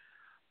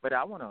 But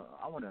I wanna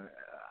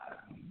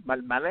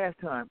my last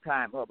time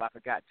up, I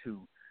forgot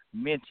to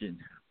mention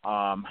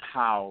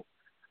how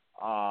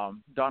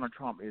Donald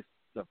Trump is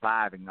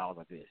surviving all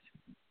of this,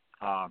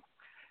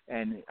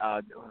 and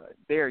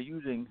they're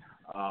using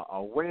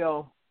a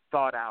well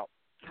thought out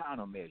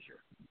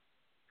countermeasure,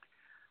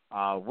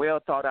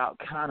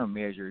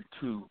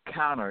 to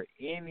counter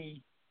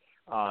any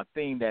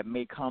thing that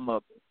may come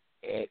up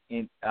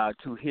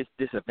to his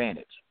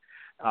disadvantage.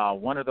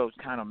 One of those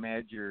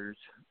countermeasures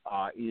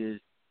is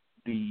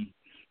the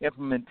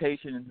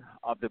implementation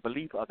of the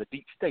belief of the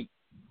deep state.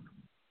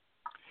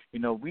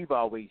 We've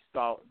always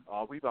thought,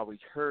 we've always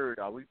heard,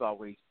 we've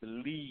always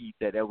believed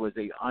that there was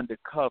a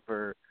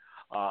undercover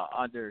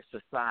under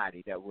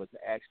society that was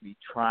actually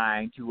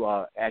trying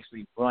to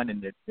actually run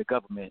in the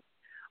government.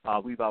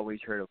 We've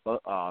always heard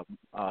of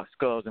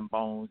skulls and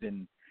bones,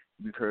 and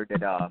we've heard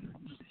that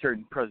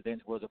certain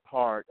presidents was a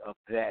part of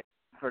that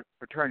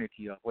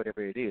fraternity or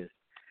whatever it is.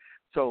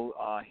 So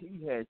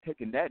he has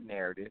taken that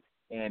narrative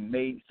and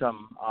made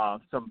some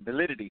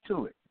validity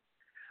to it.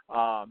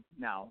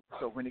 Now,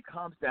 so when it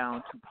comes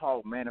down to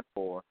Paul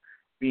Manafort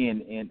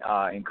being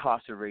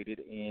incarcerated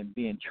and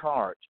being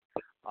charged,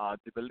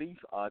 the belief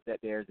that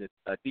there's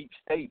a deep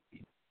state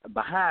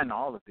behind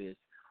all of this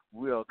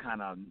will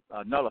kind of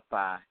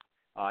nullify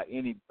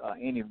any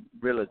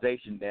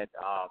realization that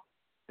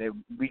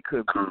we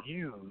could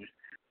use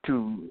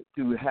to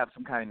have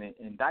some kind of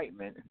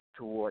indictment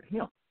toward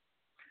him.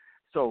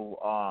 So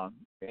I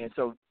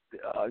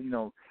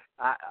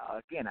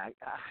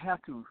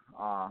have to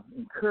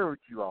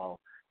encourage you all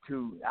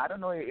to, I don't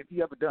know if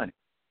you ever done it,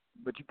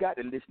 but you got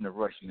to listen to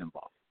Rush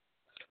Limbaugh.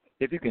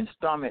 If you can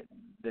stomach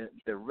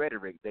the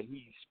rhetoric that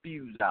he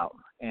spews out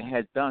and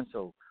has done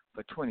so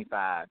for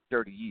 25,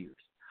 30 years,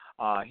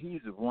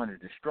 he's one of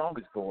the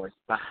strongest voices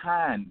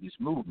behind this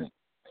movement.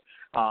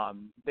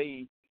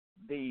 They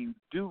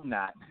do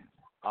not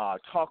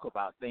talk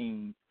about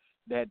things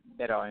that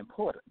are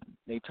important.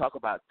 They talk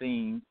about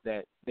things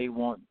that they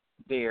want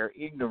their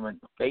ignorant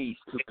base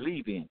to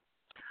believe in.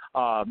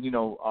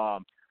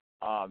 The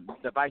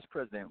vice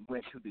president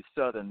went to the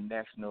Southern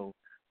National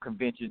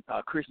Convention,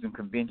 Christian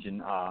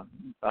Convention,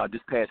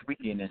 this past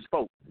weekend and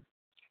spoke.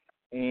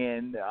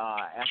 And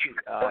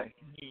after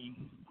he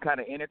kind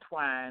of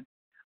intertwined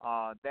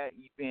that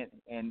event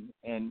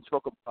and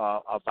spoke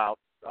about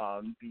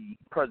the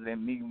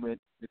president meeting with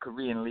the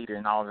Korean leader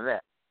and all of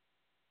that.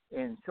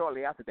 And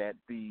shortly after that,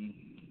 the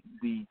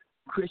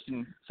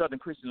Southern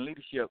Christian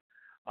Leadership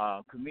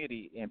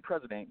Committee and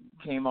president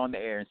came on the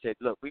air and said,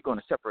 look, we're going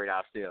to separate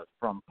ourselves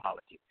from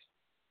politics.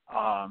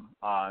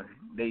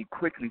 They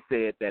quickly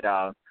said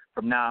that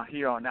from now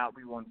here on out,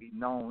 we want to be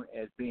known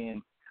as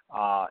being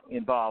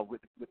involved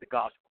with the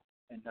gospel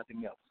and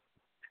nothing else.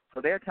 So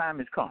their time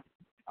has come.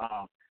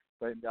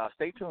 But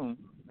stay tuned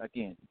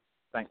again.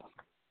 Thanks.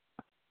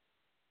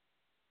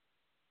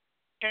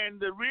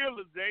 And the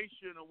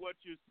realization of what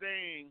you're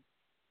saying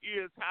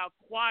is how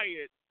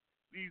quiet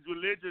these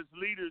religious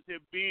leaders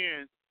have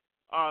been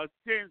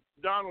since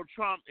Donald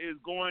Trump is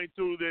going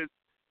through this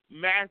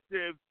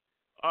massive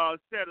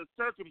set of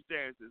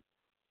circumstances.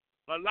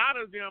 A lot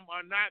of them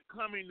are not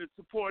coming to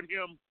support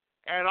him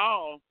at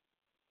all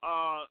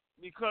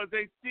because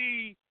they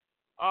see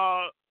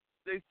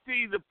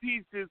the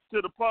pieces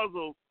to the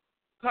puzzle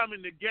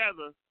coming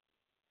together,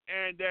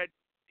 and that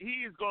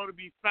he is going to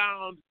be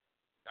found.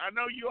 I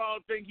know you all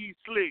think he's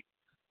slick,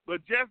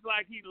 but just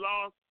like he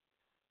lost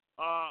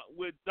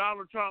with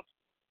Donald Trump's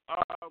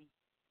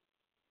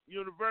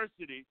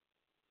university,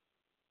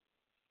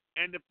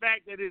 and the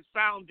fact that his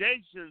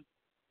foundation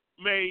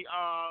may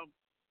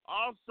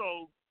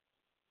also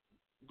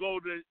go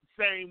the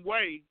same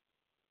way,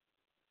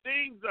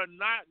 things are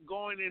not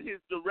going in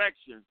his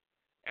direction.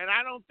 And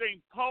I don't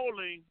think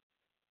polling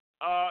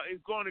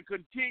is going to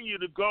continue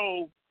to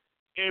go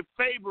in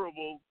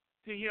favorable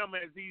to him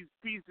as these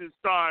pieces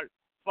start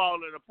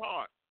falling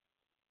apart.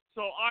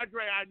 So,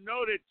 Audrey, I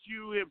know that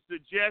you have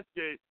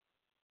suggested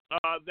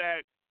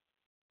that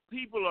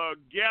people are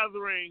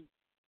gathering,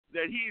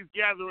 that he's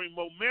gathering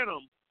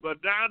momentum, but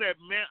now that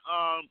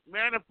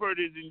Manafort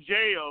is in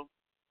jail,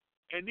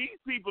 and these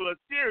people are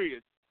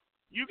serious,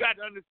 you got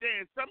to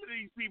understand some of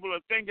these people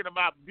are thinking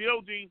about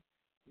building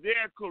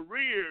their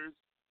careers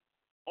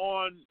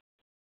on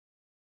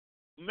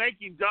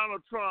making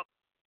Donald Trump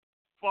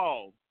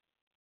fall.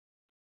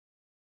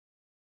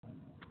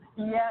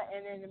 Yeah,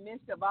 and in the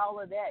midst of all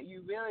of that,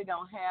 you really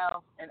don't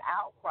have an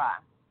outcry.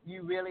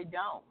 You really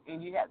don't.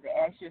 And you have to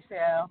ask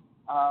yourself,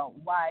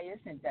 why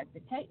isn't that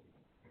the case?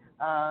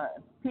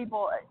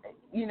 People,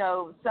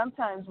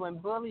 sometimes when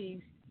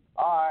bullies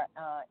are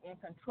in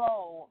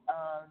control,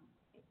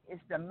 it's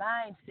the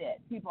mindset.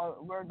 People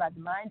are worried about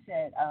the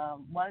mindset.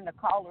 One of the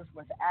callers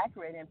was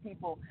accurate, and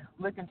people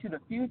looking to the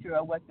future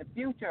of what the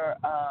future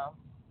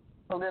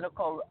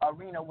political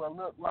arena will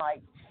look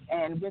like.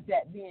 And with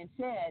that being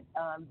said,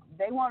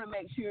 they want to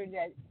make sure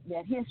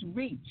that his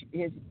reach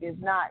is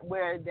not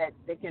where that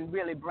they can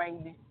really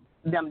bring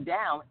them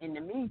down. In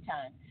the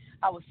meantime,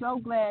 I was so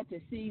glad to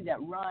see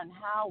that Ron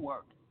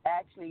Howard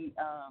actually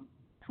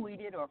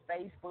tweeted or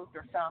Facebooked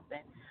or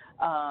something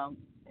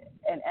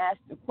and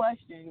asked the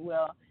question,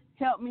 well,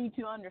 help me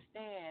to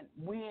understand,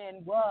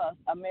 when was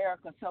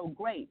America so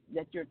great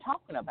that you're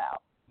talking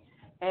about?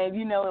 And,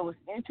 it was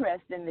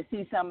interesting to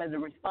see some of the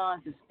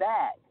responses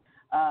back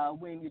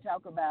when you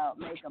talk about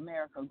Make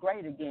America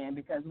Great Again,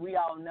 because we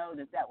all know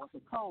that was a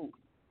code,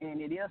 and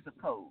it is a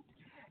code.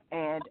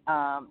 And,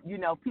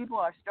 people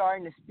are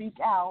starting to speak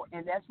out,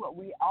 and that's what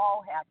we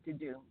all have to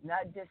do,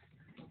 not just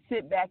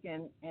sit back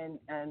and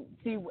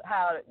see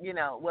how,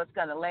 what's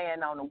going to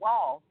land on the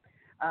wall.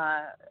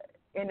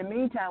 In the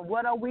meantime,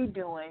 what are we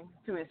doing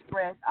to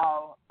express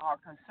our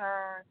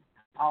concerns,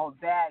 our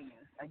values?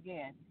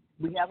 Again,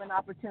 we have an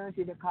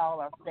opportunity to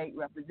call our state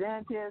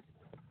representatives,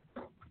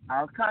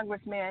 our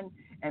congressmen,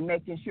 and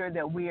making sure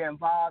that we are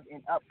involved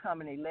in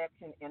upcoming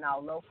elections in our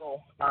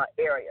local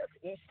areas.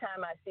 Each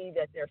time I see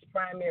that there's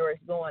primaries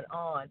going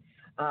on,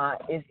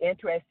 it's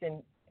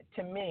interesting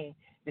to me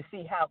to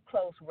see how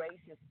close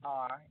races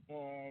are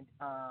and,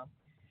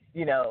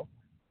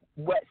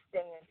 what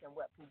stance and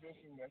what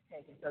position they're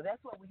taking. So that's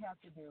what we have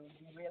to do.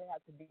 We really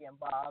have to be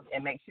involved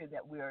and make sure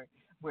that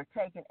we're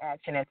taking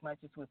action as much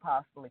as we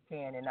possibly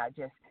can, and not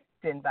just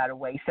sitting by the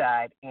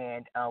wayside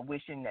and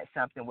wishing that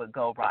something would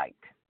go right.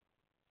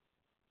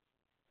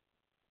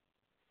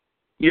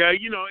 Yeah,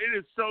 it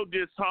is so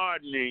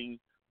disheartening,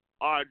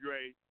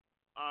 Audrey,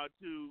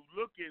 to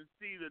look and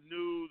see the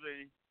news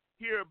and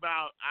hear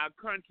about our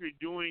country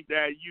doing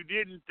that you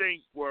didn't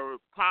think were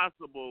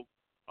possible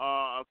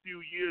a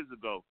few years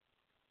ago.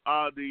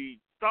 The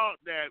thought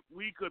that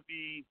we could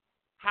be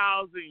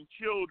housing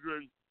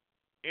children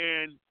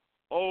in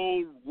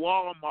old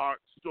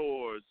Walmart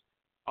stores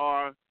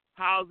or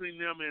housing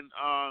them in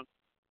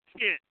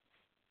tents,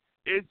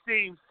 it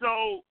seems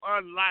so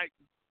unlike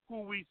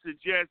who we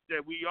suggest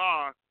that we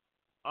are.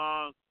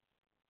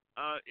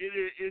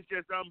 It's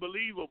just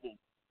unbelievable.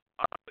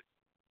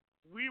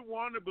 We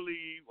want to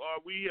believe,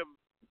 or we have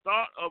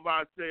thought of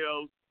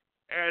ourselves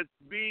as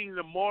being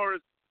the moral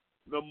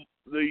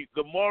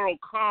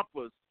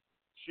compass,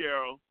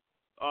 Cheryl,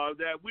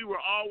 that we were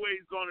always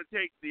going to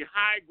take the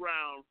high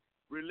ground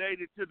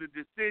related to the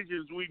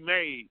decisions we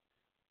made.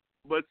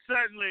 But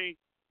certainly,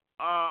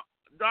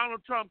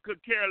 Donald Trump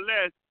could care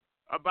less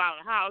about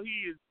how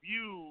he is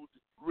viewed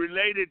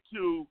related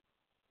to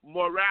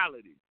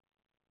morality.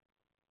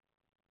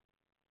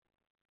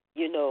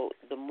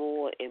 The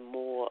more and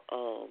more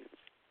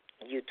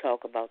you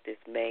talk about this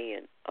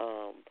man,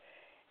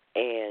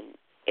 and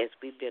as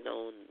we've been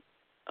on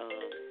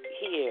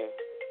here,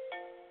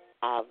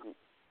 I've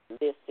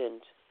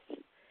listened,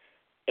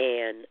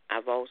 and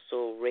I've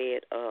also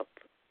read up,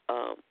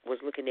 was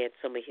looking at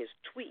some of his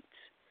tweets,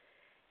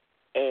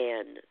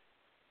 and,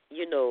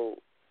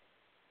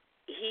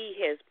 he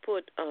has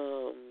put,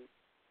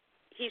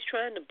 he's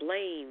trying to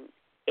blame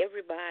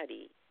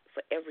everybody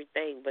for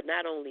everything, but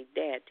not only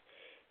that,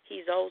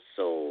 he's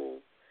also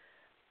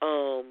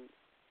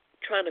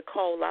trying to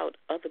call out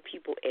other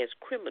people as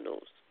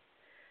criminals.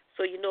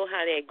 So you know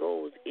how that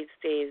goes. It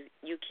says,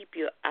 you keep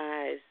your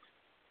eyes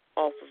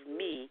off of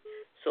me,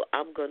 so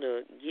I'm going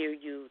to gear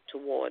you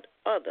toward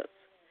others.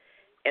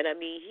 And,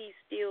 he's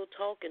still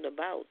talking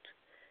about,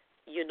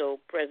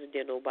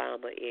 President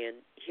Obama and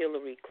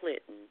Hillary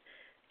Clinton,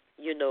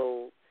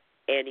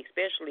 and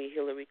especially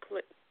Hillary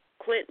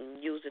Clinton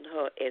using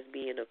her as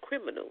being a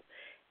criminal.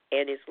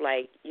 And it's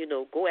like,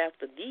 go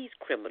after these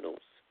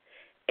criminals.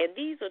 And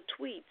these are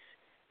tweets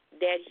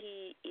that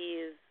he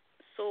is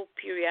so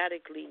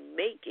periodically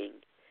making,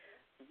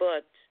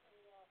 but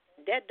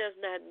that does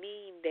not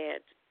mean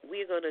that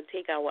we're going to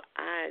take our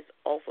eyes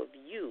off of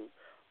you,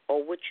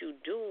 or what you're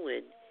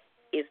doing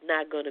is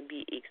not going to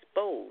be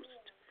exposed.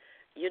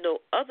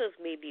 Others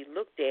may be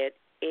looked at,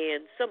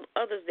 and some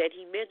others that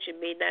he mentioned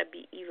may not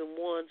be even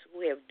ones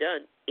who have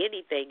done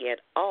anything at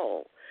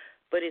all,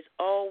 but it's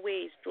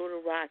always throw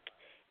the rock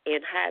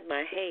and hide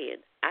my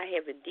hand. I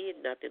haven't did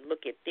nothing.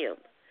 Look at them.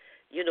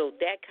 You know,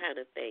 that kind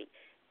of thing.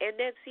 And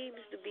that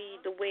seems to be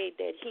the way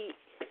that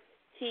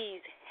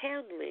he's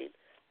handling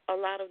a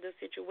lot of the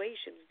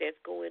situations that's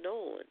going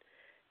on.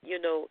 You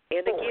know,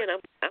 and again,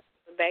 I'm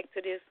going back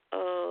to this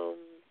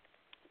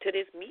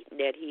meeting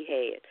that he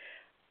had.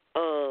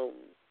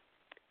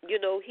 You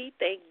know, he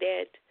think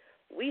that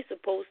we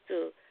supposed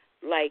to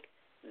like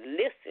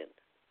listen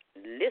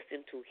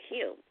to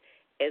him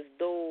as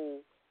though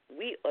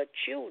we are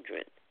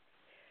children.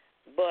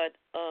 But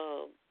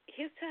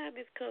his time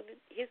is coming.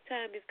 His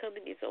time is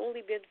coming. It's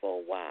only been for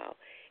a while.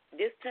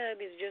 This time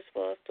is just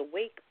for us to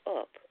wake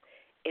up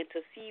and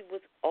to see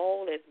what's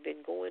all that's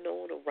been going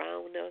on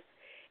around us,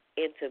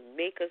 and to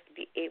make us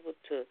be able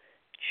to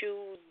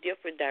choose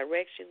different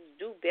directions,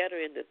 do better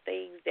in the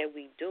things that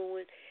we're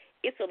doing.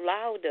 It's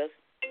allowed us,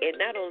 and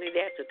not only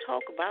that, to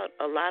talk about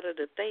a lot of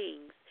the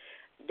things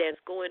that's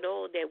going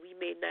on that we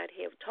may not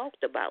have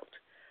talked about.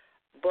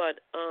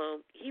 But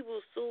he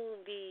will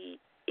soon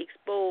be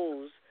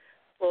exposed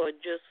for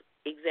just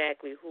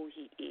exactly who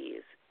he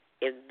is.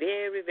 And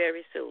very,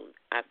 very soon,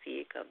 I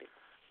see it coming.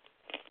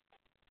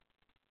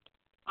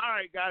 All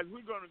right, guys,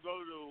 we're going to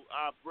go to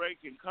our break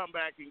and come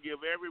back and give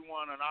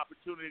everyone an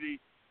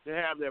opportunity to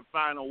have their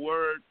final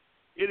word.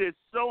 It is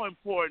so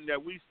important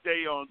that we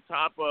stay on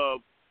top of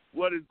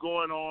what is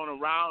going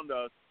on around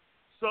us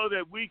so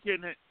that we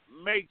can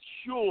make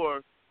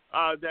sure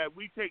that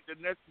we take the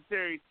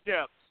necessary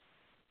steps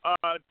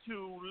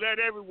to let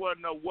everyone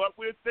know what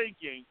we're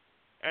thinking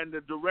and the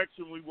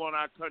direction we want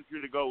our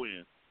country to go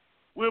in.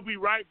 We'll be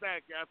right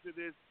back after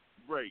this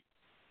break.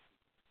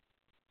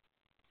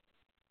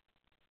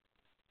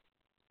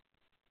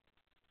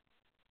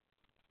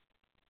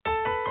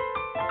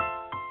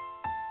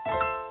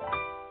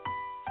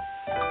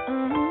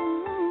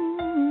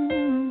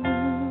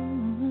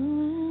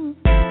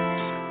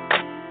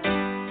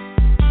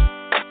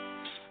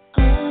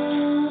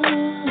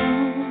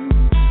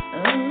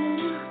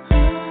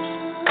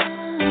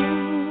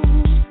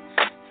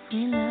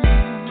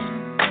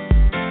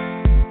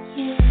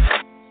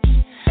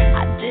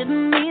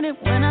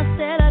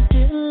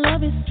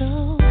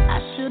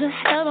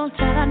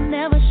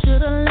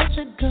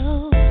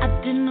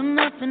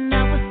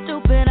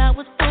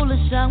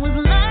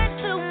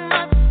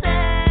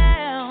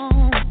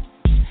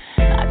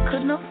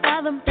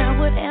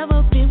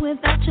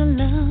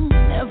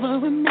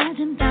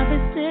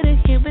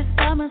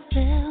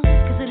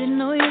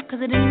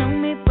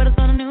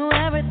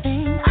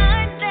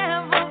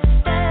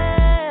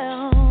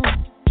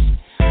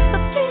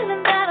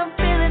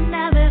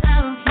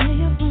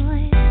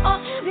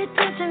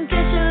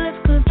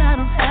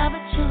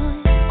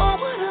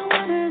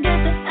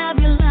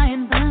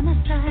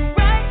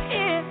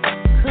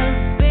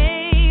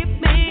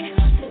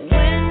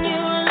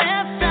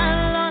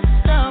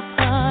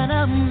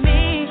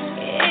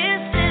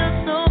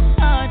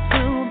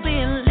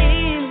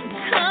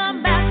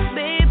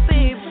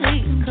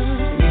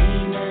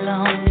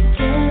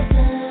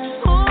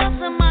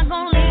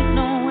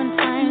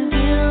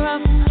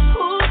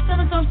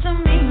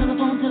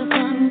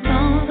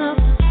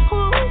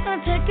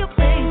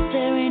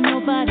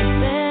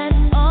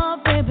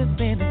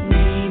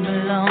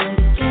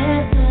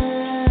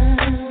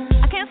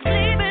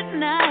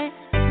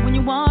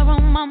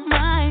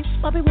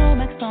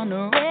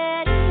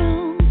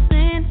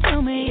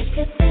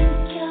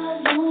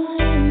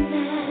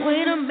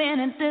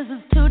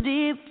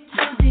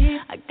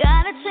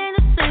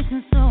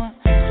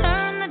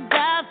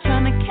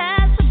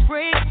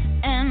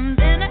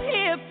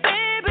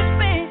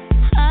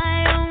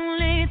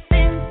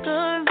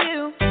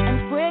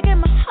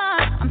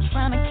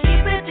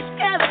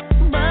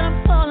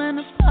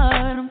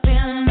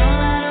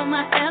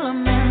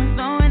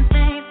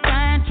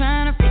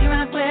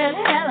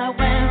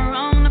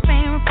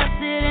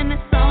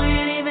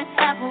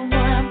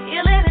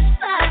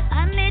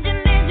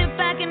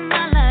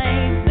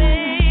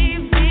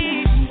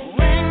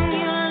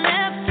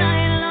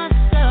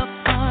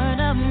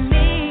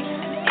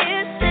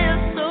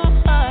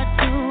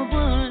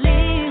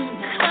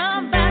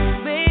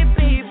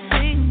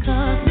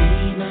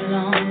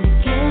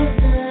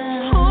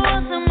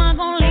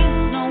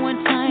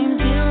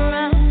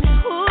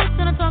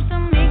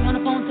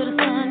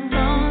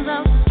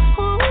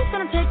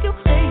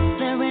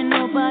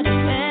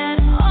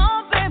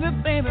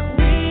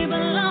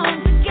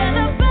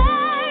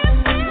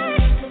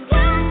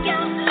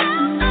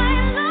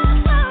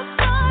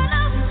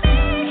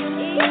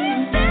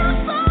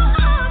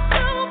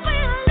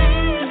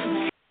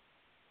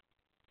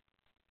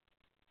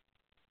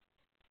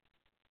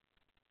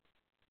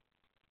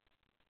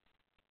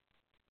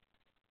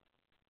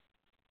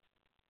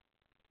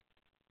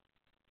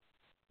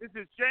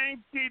 This is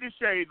James T.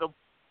 DeShay, the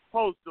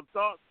host of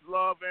Thoughts,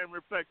 Love, and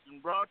Reflection,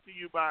 brought to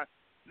you by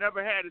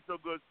Never Had It So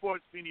Good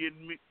Sports Media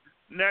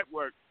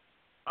Network.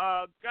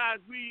 Guys,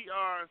 we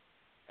are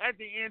at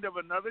the end of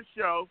another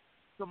show.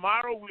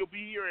 Tomorrow we'll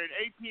be here at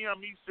 8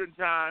 p.m. Eastern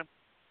Time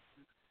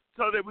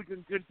so that we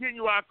can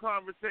continue our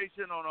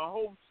conversation on a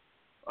host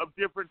of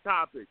different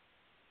topics.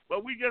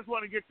 But we just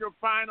want to get your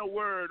final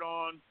word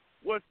on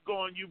what's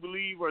going you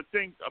believe or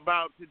think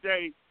about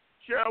today.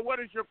 Cheryl, what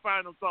is your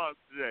final thoughts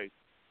today?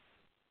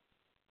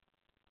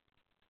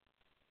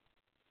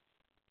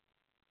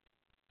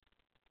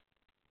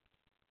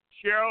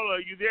 Cheryl, are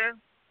you there?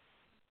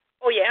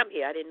 Oh yeah, I'm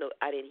here. I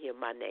didn't hear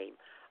my name.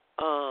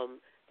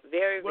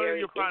 Very, what very. What are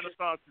your final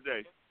thoughts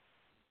today?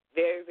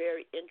 Very,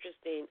 very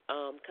interesting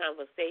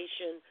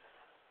conversation.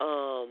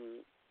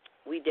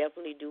 We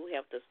definitely do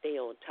have to stay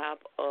on top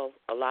of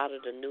a lot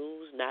of the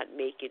news, not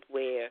make it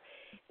where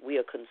we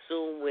are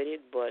consumed with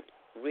it, but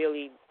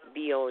really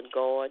be on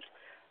guard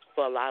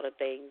for a lot of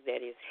things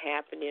that is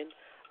happening,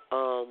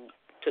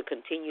 to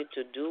continue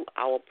to do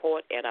our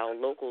part at our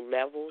local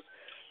levels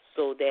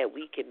so that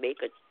we can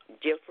make a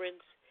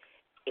difference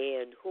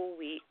in who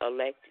we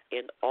elect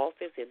in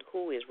office and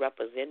who is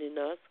representing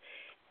us,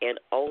 and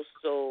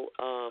also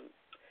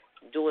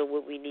doing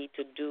what we need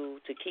to do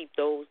to keep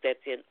those that's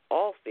in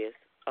office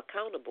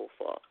accountable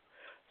for.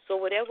 So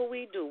whatever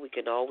we do, we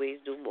can always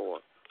do more.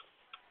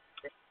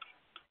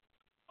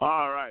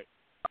 All right.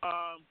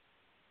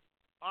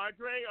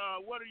 Andre,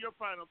 what are your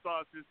final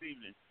thoughts this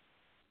evening?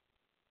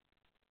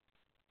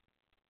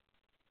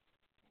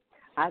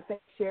 I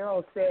think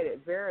Cheryl said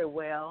it very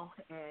well,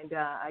 and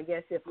I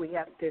guess if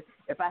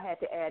I had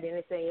to add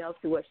anything else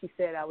to what she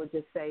said, I would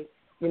just say,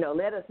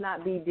 let us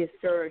not be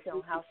discouraged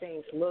on how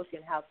things look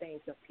and how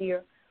things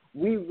appear.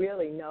 We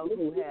really know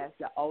who has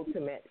the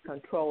ultimate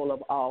control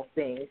of all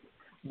things.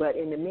 But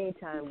in the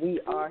meantime, we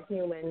are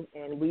human,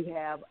 and we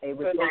have a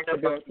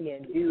responsibility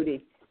and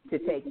duty to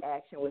take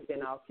action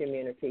within our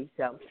community.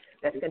 So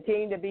let's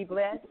continue to be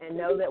blessed and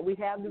know that we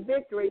have the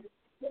victory.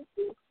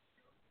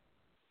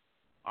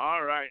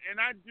 All right. And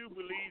I do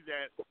believe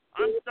that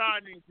I'm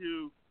starting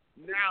to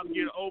now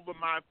get over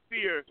my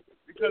fear,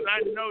 because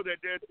I know that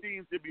there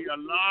seems to be a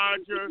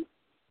larger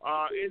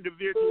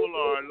individual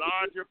or a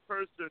larger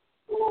person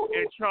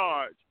in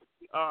charge,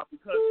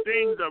 because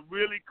things are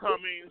really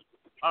coming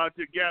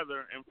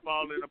together and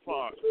falling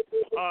apart.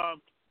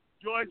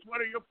 Joyce, what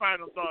are your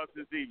final thoughts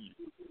this evening?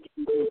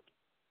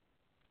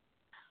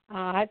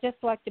 I just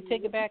like to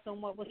piggyback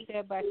on what was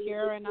said by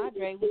Cheryl and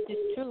Andre, which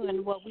is true.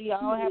 And what we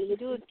all have to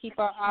do is keep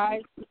our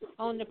eyes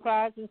on the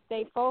prize and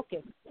stay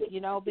focused,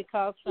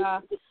 because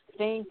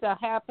things are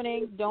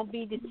happening. Don't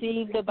be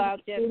deceived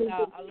about just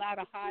a lot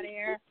of hot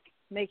air.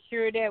 Make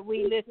sure that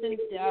we listen,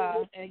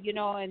 and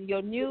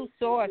your news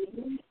source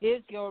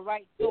is your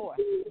right source.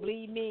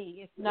 Believe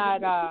me, it's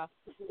not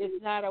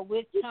a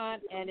witch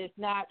hunt, and it's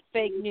not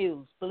fake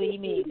news. Believe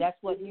me, that's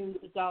what news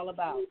is all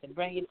about, to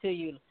bring it to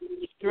you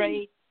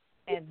straight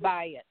and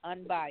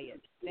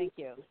unbiased. Thank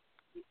you.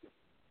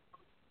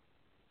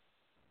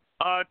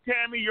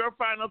 Tammy, your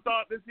final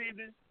thought this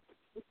evening?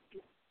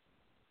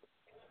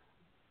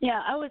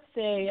 Yeah, I would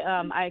say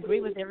I agree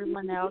with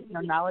everyone else.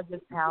 Knowledge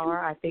is power.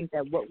 I think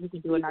that what we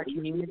can do in our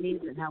communities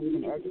and how we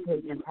can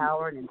educate and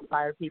empower and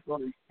inspire people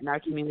in our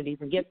communities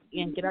and get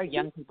our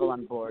young people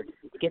on board,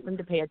 get them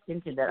to pay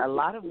attention that a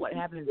lot of what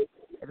happens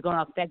is going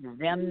to affect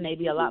them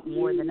maybe a lot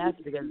more than us,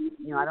 because,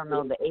 I don't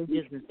know the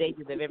ages and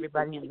stages of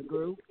everybody in the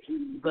group,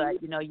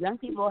 but, young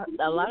people,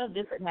 a lot of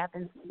this that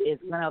happens is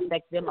going to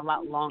affect them a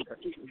lot longer.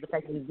 It's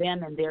affecting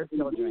them and their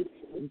children.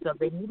 And so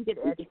they need to get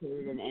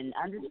educated and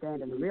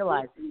understand and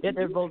realize that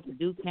their votes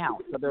do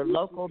count. So their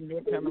local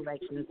midterm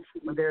elections,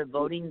 when they're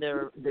voting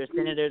their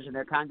senators and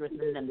their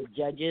congressmen and the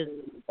judges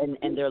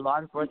and their law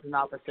enforcement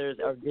officers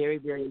are very,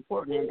 very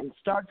important. And it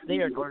starts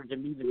there in order to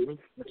even reach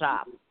the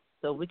top.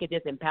 So we could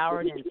just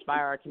empower and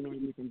inspire our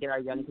communities and get our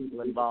young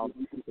people involved.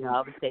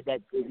 I would say that,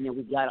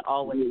 we've got to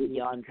always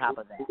be on top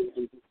of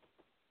that.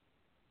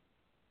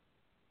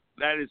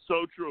 That is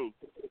so true.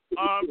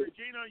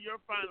 Regina, your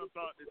final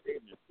thought this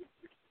evening.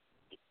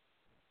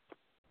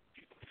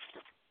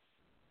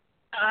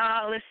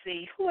 Let's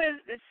see. Who has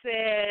it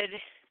said,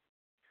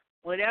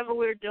 whatever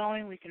we're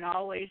doing, we can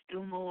always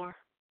do more?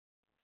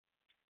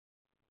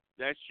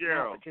 That's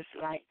Cheryl.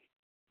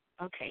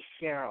 Okay,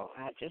 Cheryl.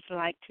 I'd just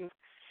like to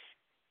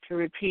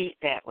repeat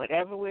that.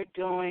 Whatever we're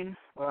doing,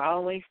 we're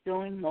always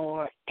doing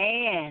more.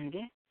 And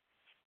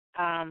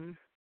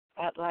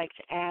I'd like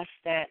to ask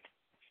that,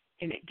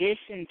 in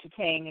addition to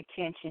paying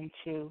attention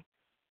to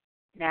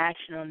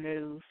national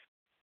news,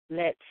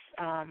 let's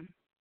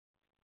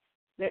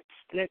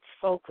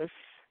focus,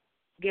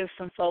 give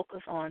some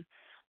focus on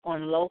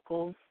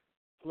local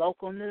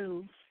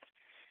news,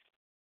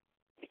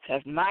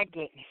 because my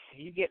goodness, if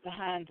you get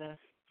behind the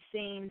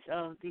scenes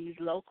of these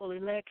local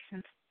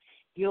elections,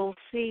 you'll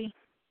see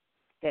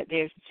that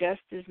there's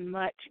just as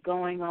much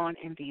going on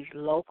in these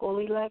local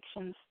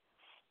elections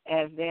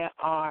as there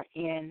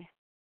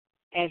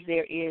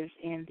is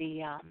in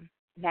the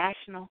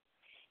national,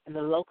 and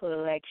the local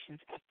elections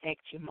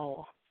affect you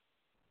more.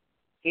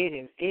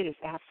 It is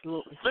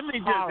absolutely. Let me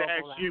just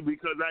ask you,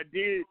 because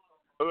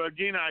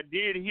Gina, I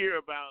did hear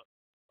about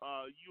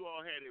you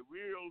all had a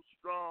real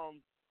strong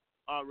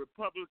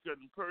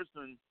Republican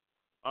person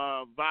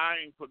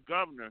vying for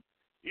governor.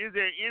 Is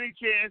there any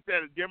chance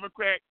that a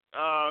Democrat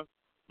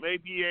may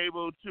be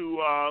able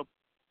to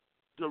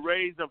to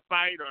raise a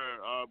fight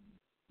or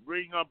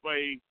bring up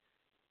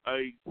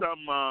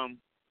some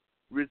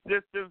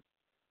resistance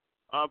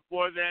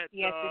for that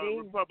yes, it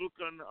is.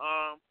 Republican?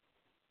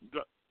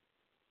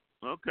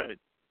 Okay.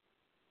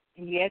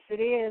 Yes,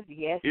 it is.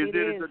 Yes, it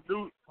is.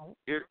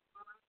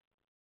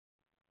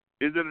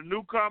 Is it a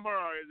newcomer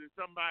or is it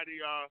somebody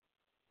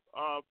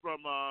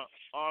from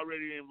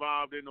already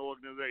involved in the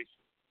organization?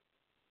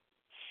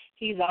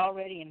 He's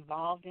already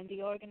involved in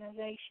the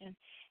organization,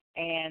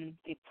 and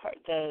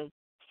the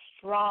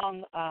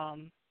strong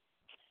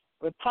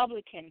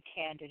Republican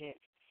candidate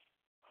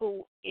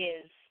who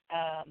is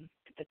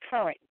the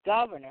current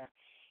governor,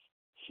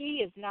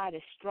 he is not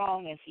as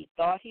strong as he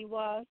thought he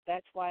was.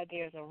 That's why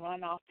there's a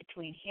runoff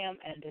between him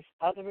and this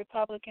other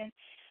Republican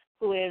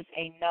who is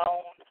a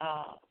known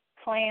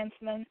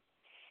Klansman.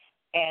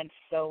 And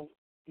so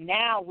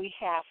now we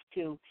have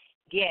to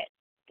get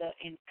the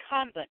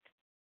incumbent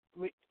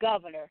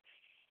governor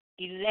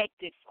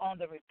elected on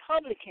the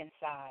Republican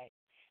side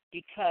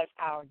because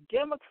our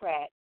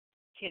Democrat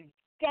can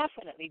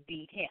definitely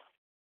beat him.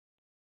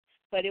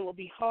 But it will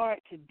be hard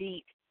to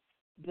beat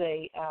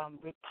the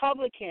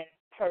Republican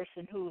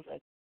person who's a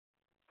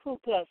Ku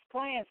Klux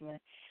Klansman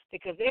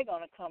because they're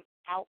going to come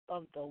out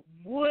of the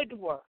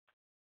woodwork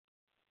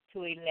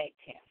to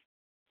elect him.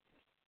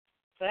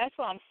 So that's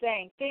what I'm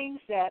saying. Things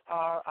that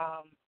are,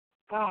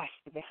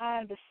 the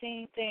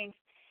behind-the-scene things,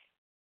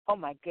 oh,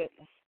 my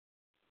goodness.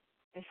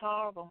 It's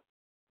horrible.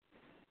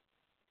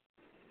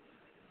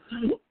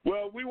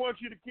 Well, we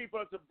want you to keep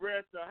us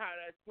abreast of how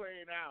that's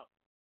playing out.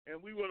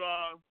 And we will,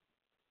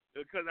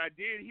 because I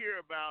did hear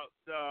about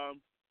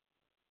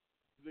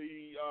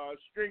the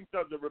strength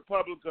of the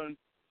Republican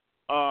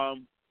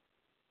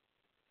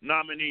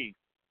nominee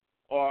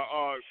or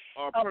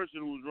person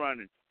who's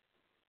running.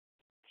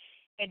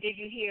 And did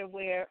you hear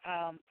where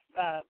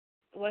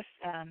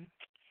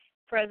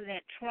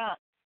President Trump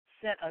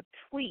sent a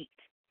tweet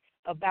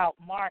about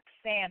Mark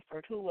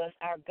Sanford, who was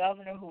our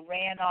governor who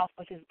ran off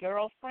with his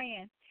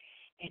girlfriend,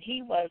 and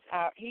he was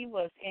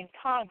in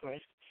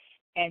Congress,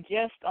 and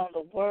just on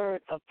the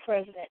word of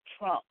President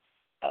Trump's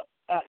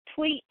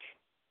tweet,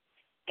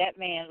 that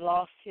man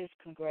lost his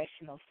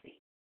congressional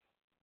seat.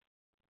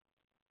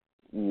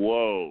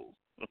 Whoa.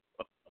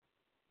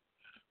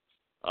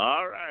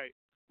 All right.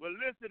 Well,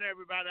 listen,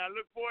 everybody, I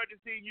look forward to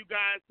seeing you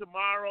guys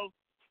tomorrow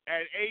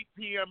at 8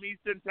 p.m.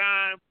 Eastern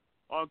Time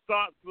on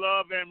Thoughts,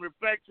 Love, and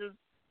Reflections.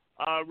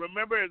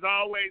 Remember, as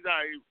always,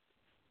 I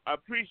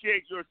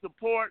appreciate your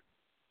support,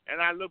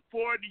 and I look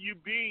forward to you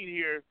being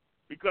here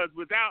because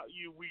without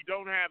you, we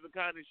don't have the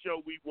kind of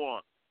show we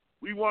want.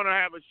 We want to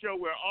have a show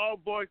where all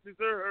voices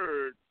are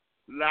heard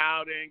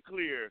loud and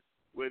clear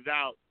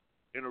without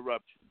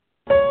interruption.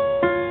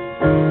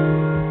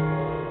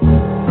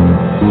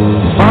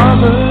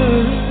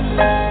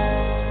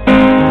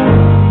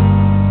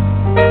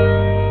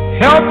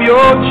 Help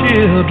your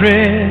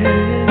children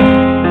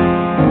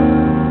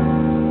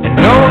and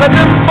don't let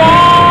them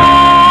fall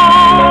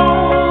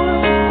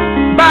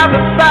by the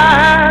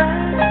side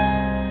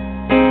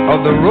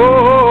of the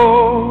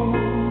road.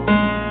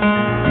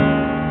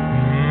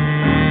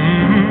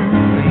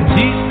 And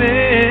teach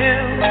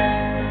them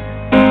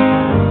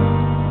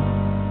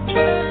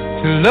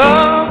to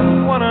love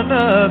one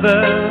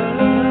another,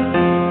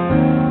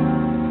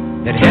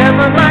 that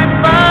heaven might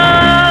find